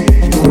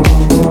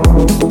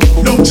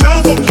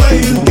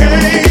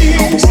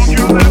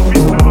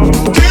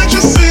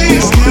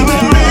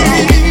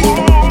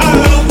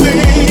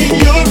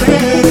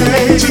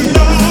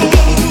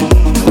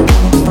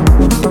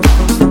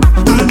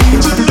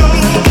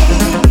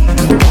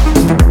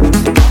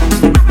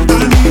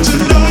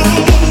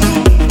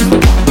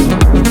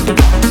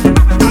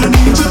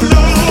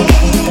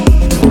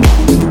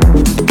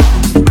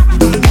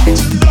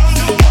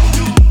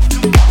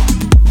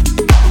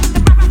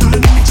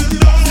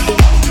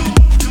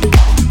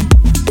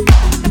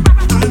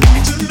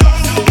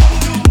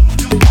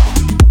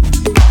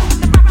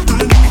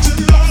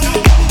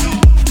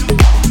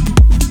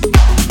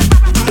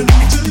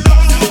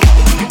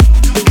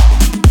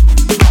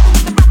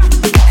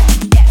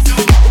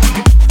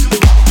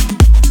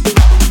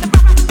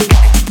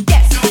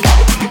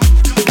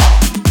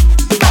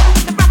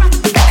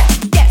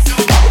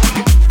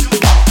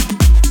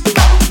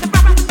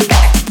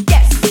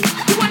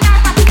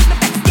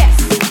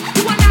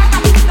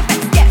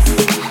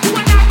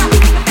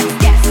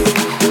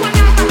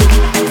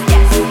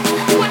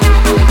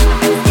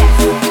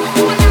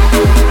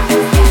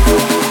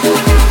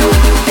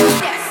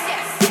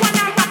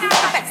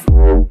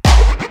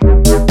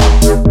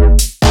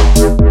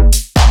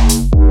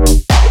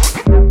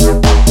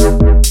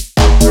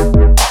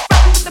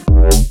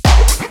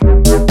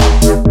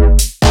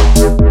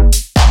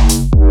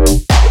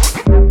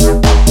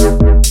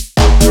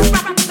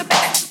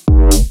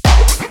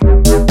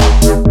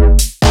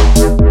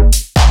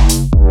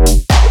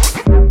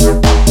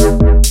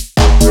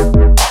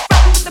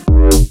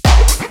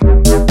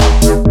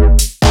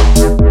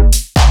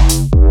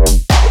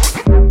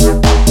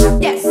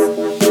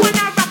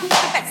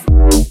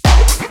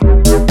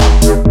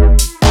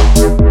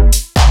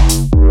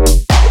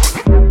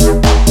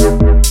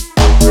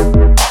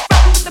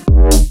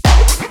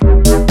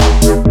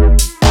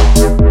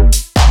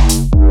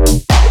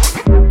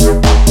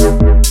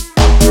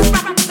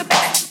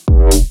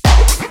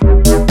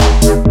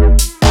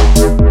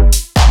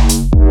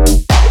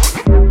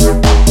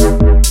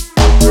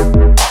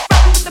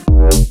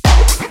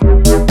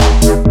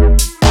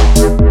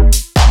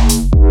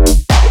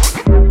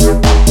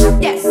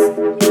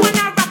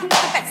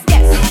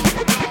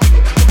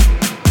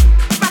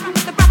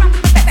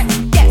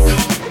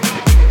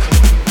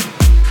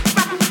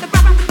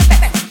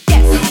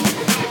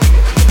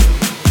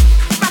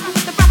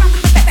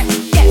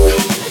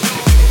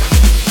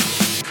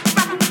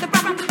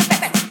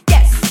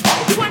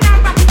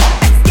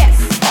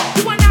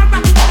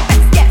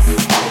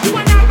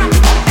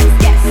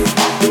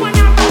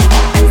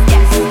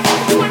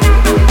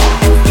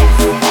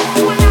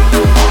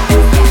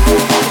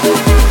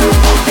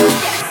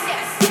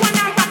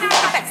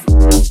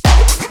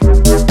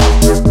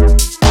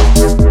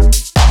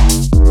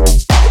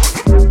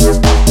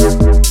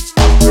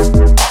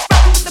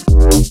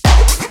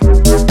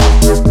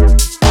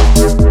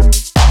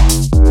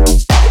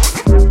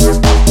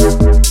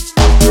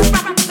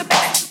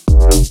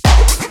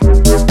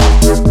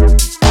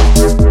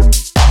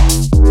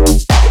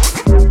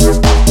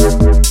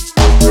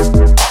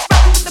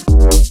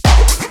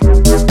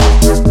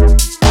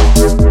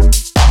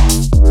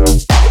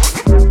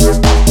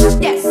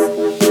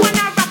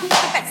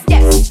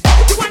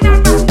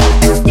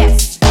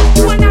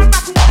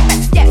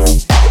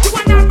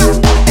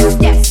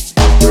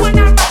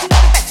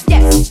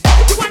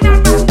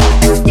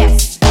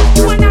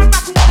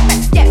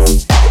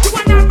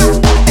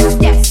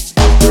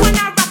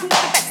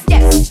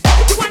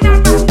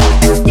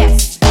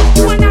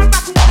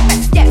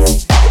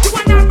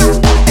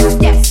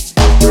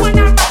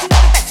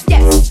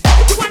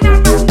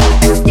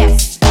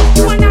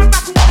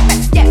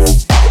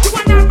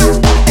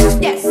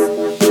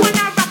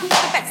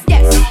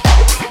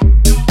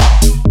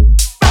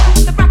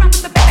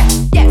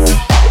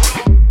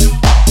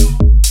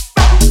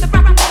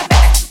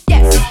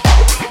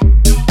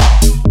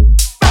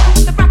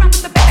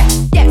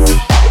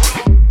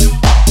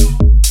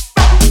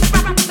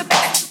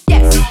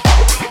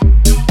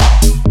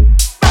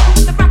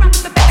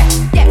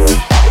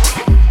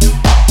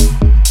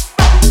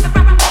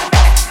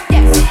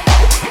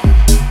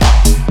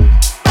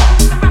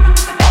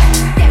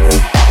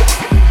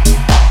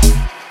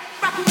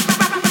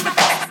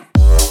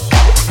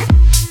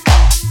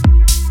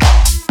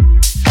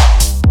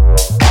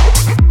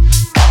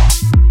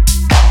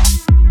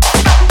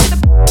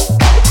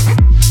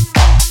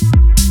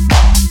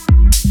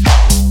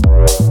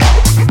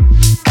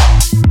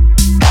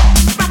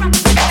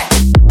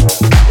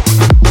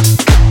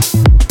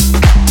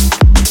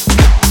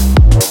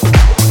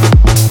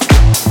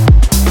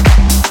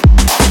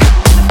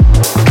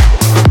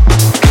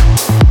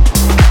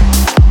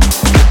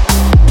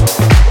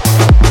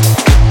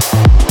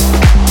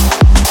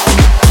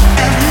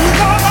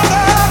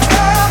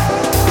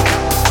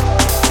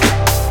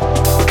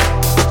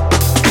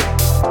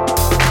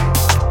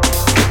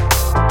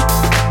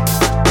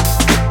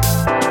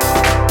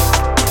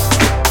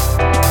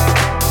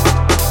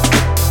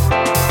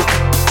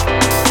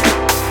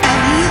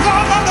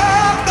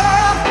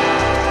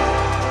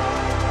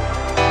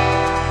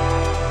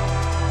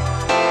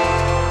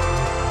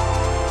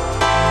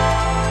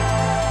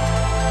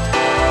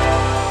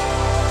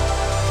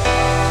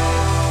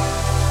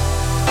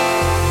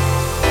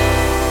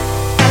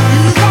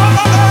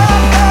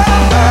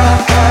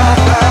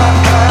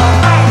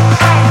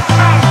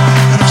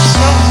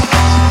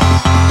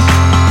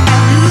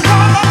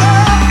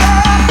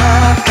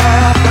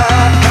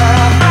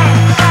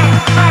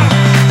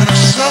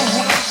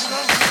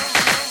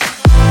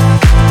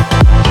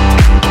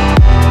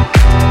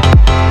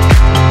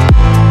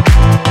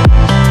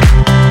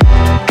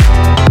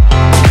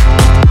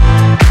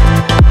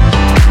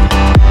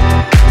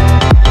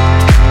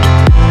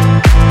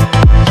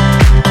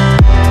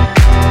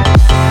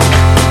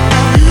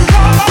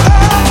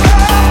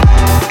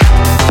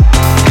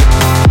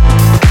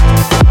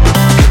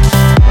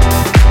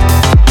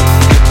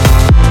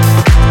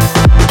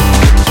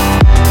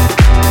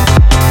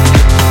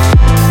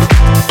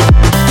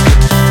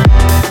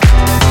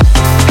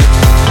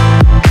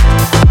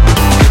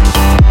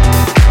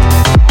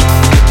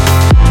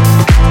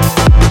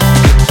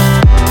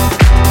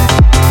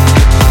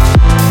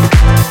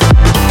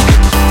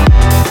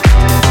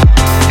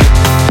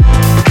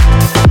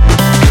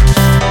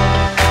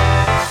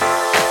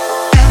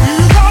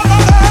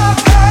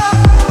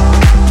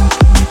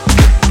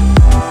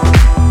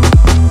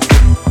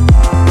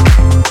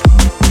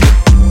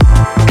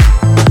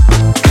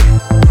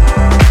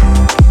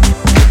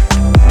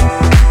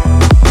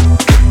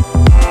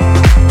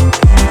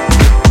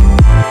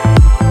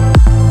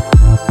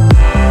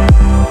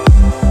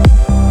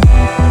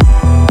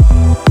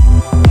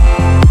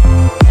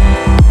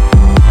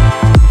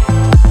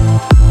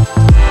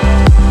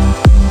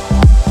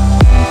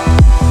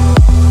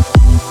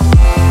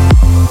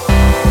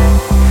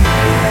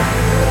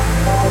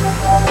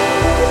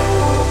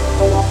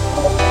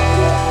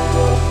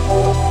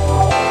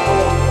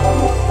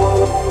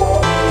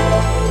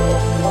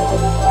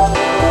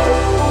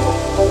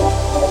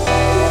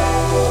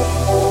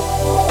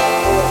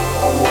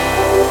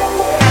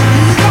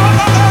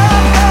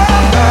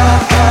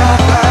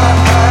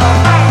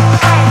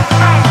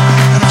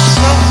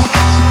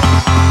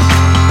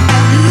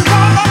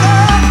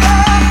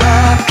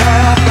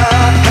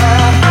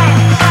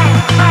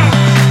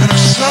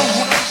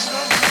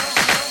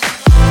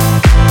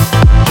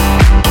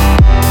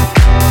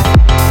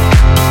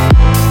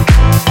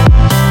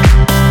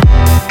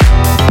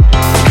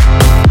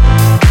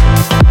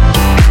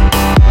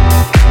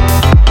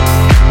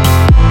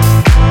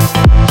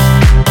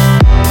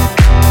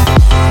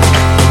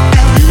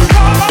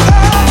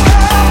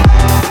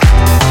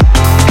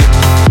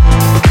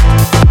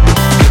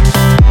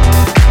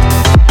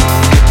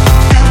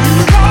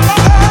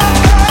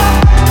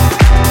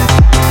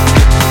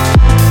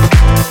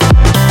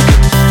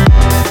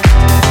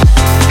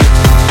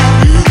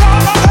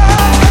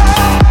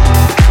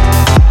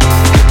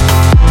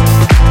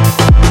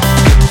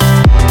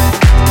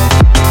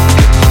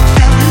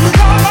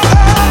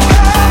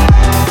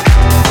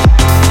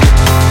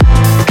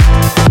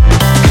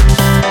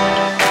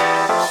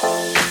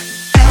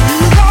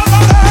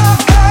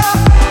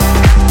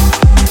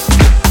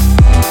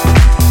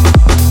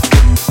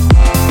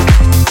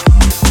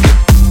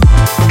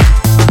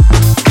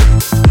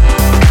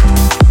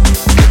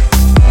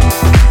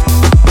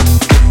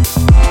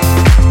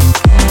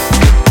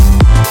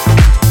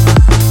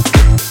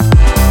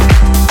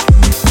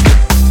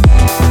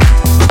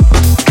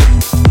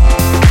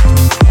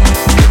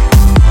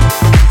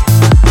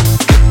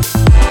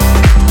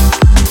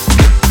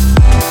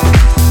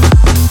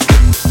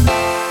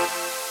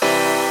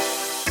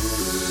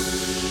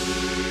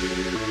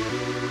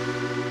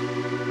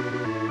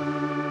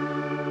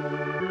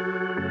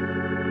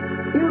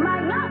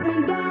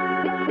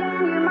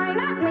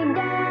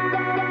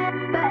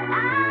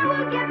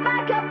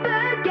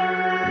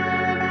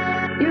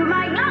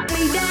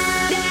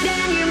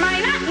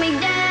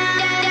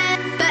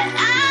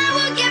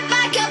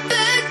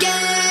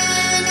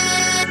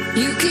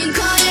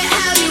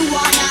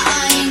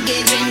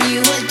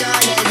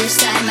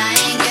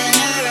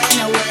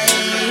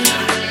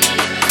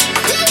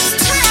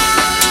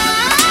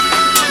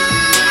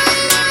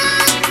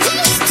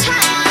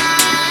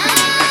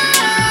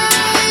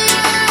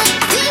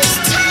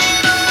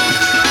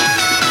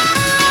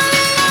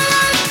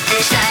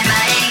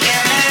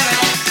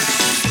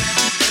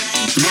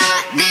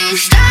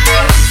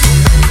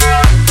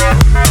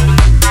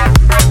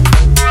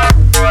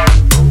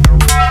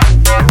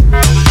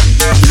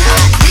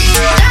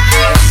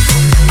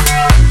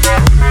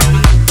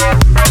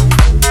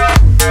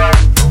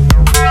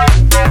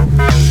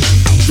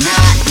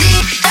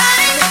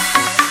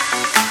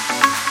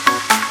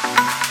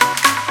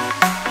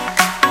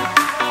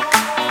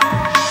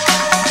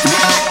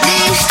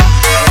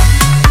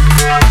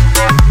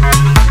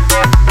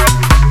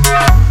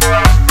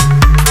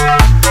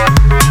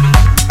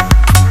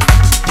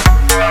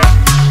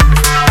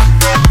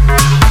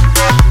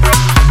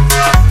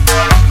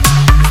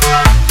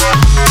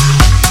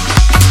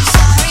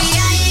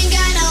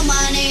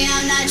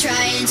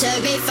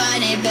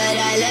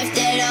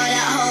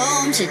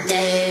 time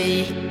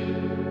today.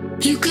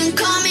 You can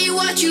call me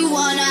what you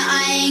wanna,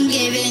 I ain't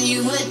giving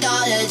you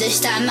 $1 this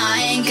time,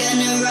 I ain't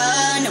gonna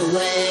run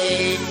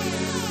away.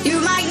 You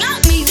might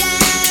knock me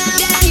down,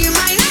 you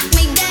might knock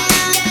me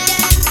down,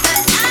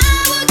 but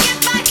I will get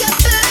back up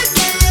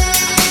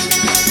again.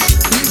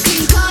 You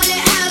can call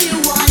it how you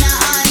wanna,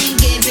 I ain't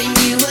giving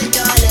you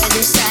 $1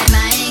 this time,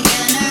 I ain't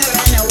gonna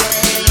run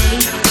away.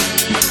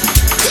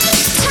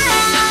 This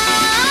time,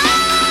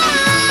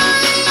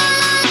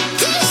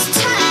 this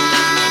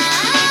time,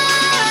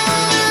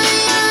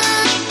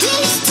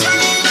 this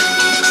time,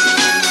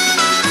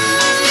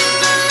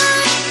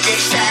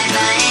 this time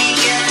I ain't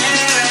gonna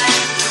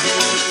run.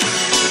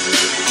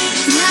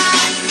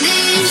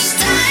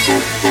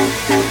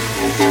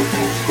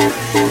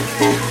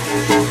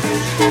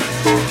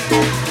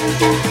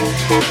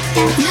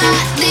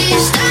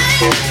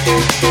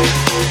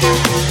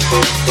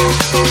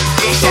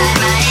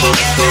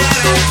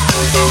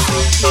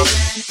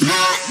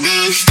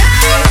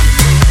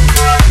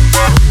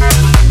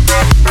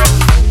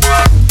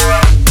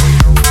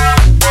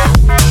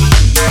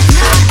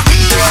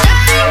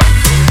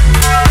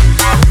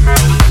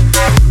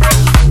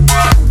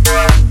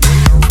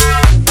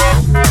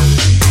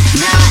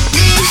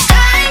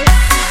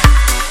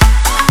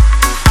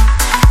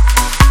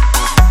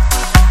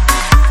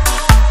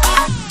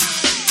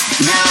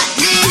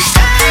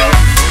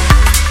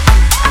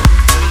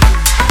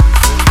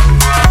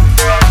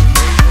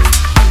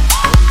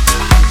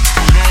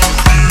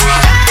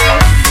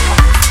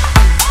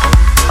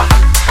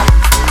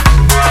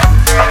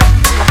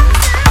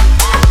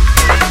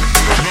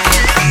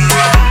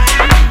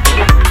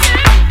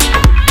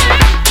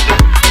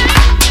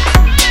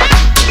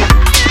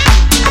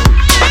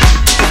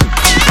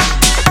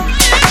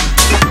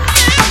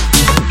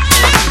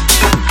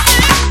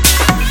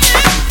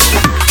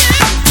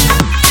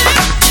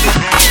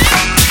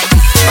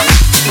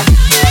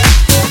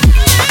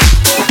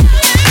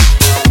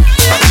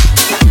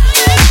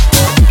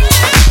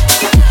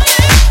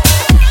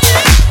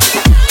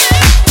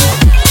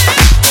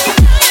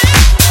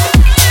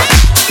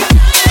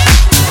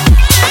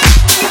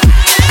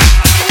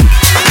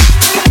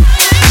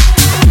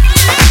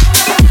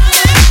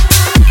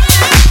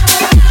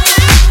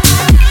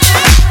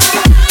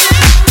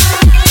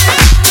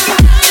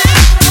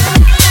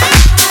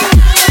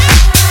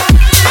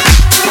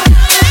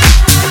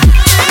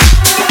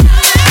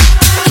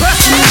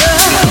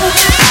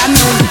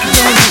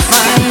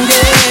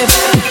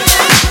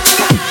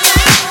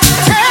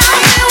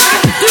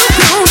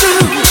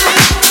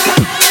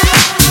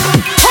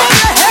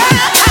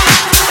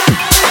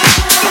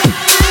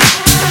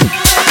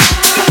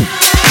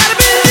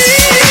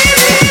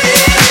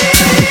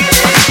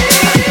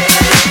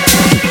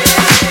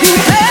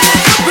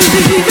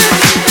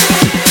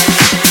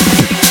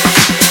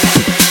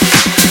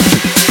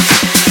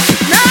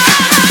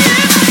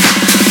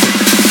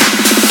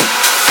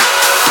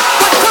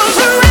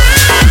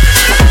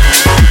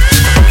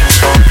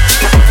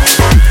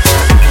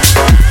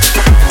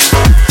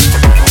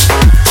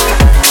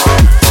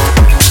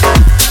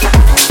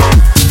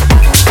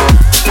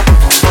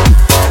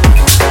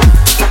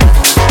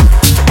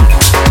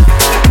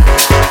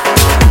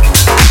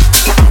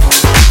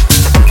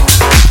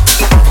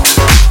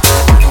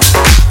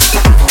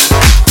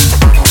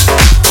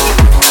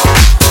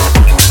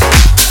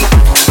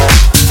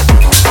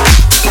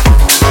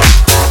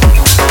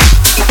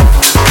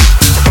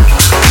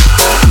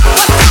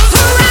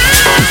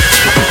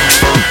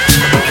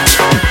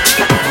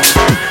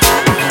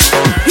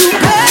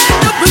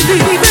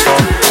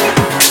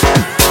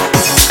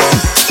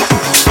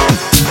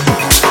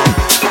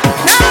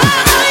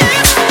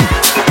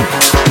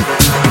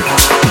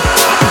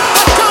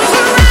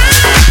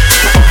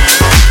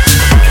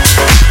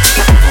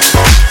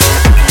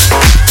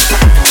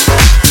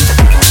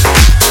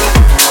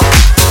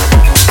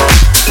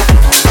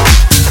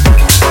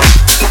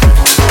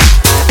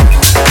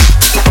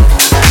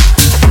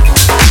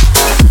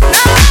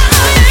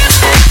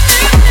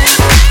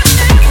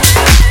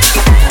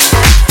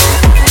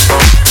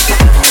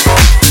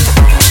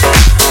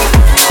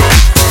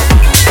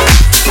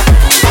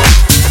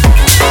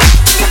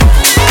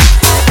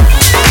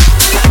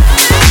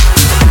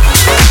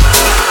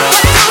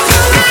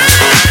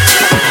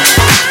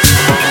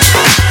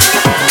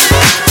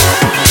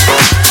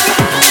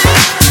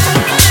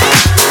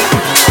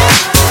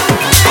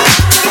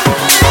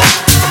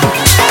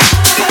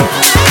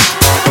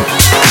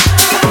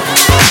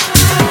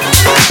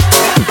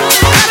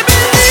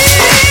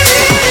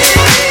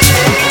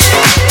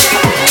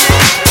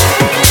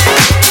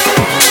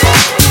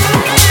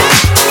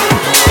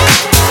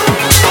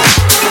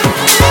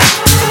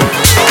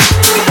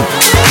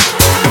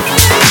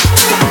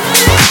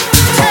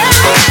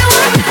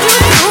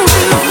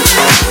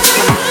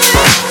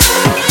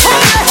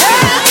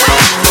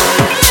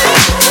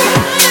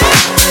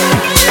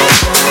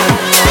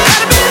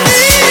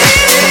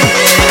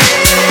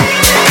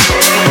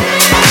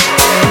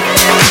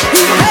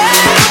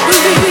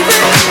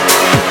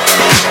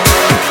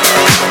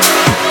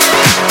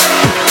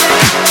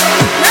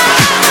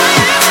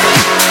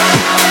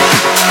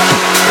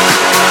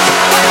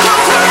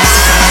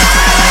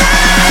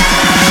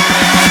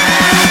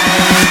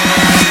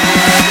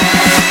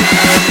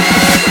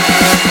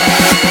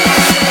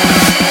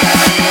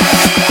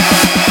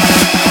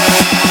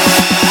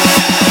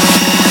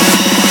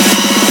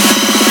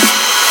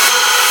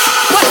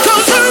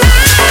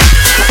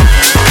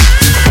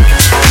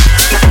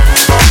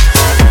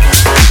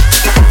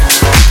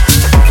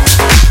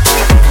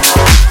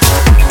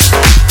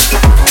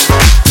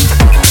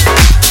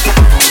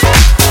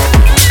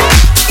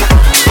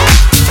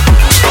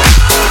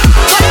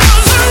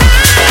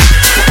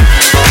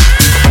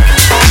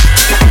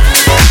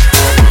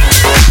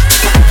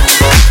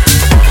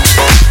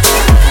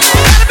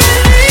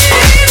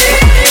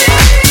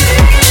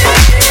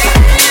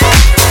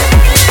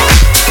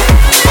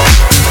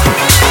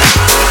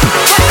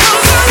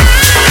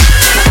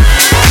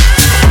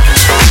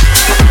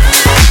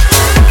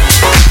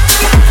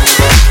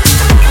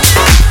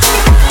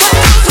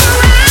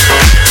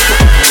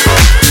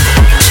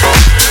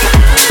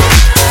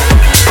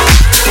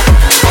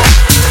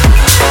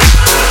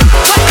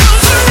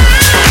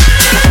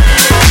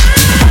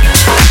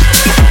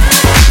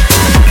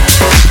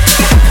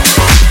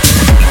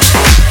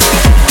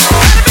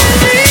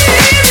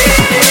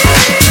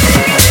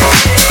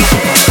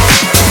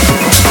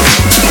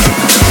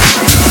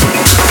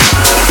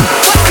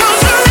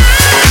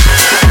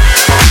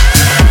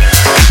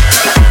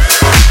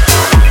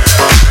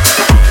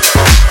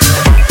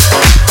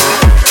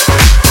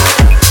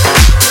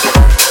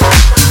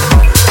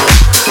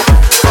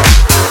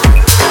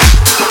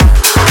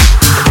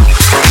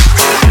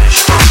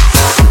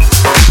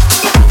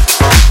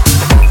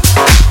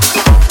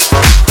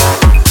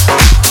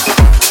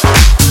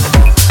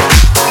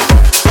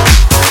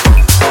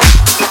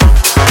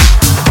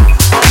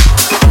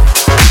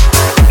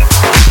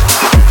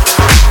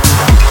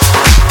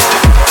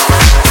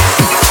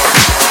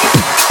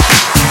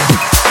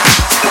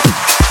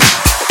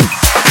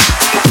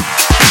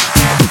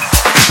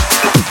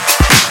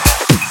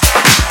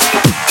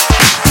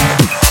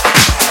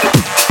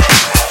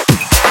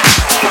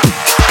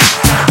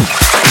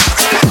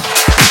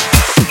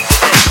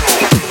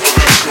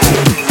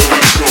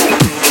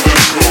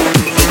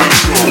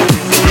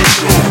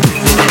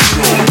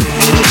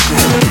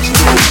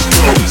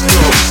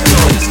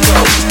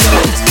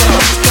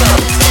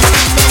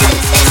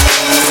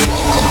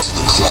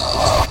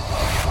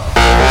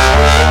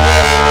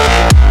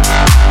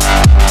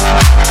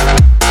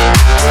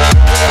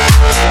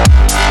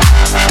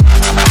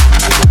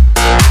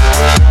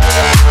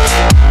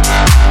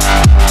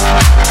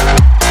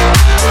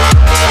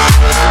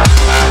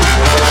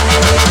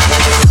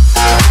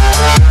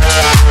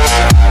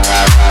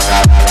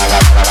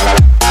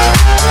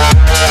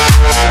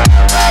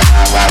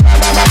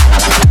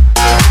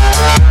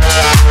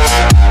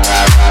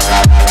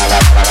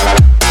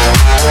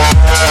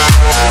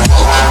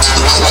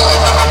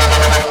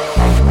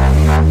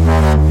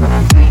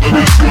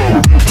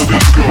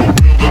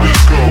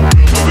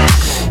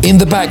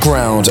 the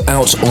background,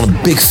 out on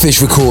Big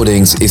Fish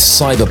Recordings, is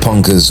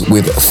Cyberpunkers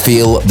with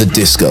Feel the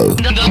Disco.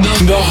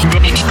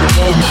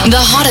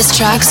 The hottest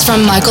tracks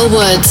from Michael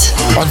Woods.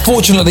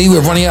 Unfortunately,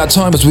 we're running out of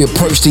time as we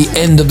approach the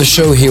end of the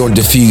show here on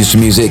Diffused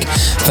Music.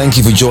 Thank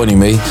you for joining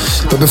me.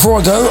 But before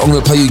I go, I'm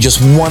going to play you just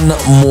one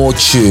more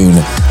tune.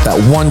 That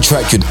one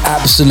track you'd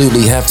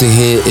absolutely have to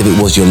hear if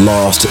it was your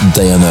last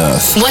day on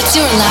Earth. What's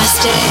your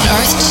last day on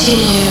Earth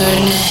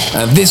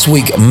tune? And this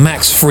week,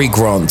 Max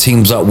Freegrant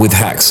teams up with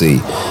Haxi.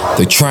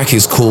 The track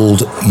is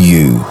called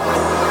You.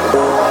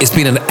 It's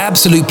been an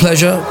absolute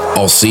pleasure.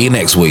 I'll see you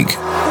next week.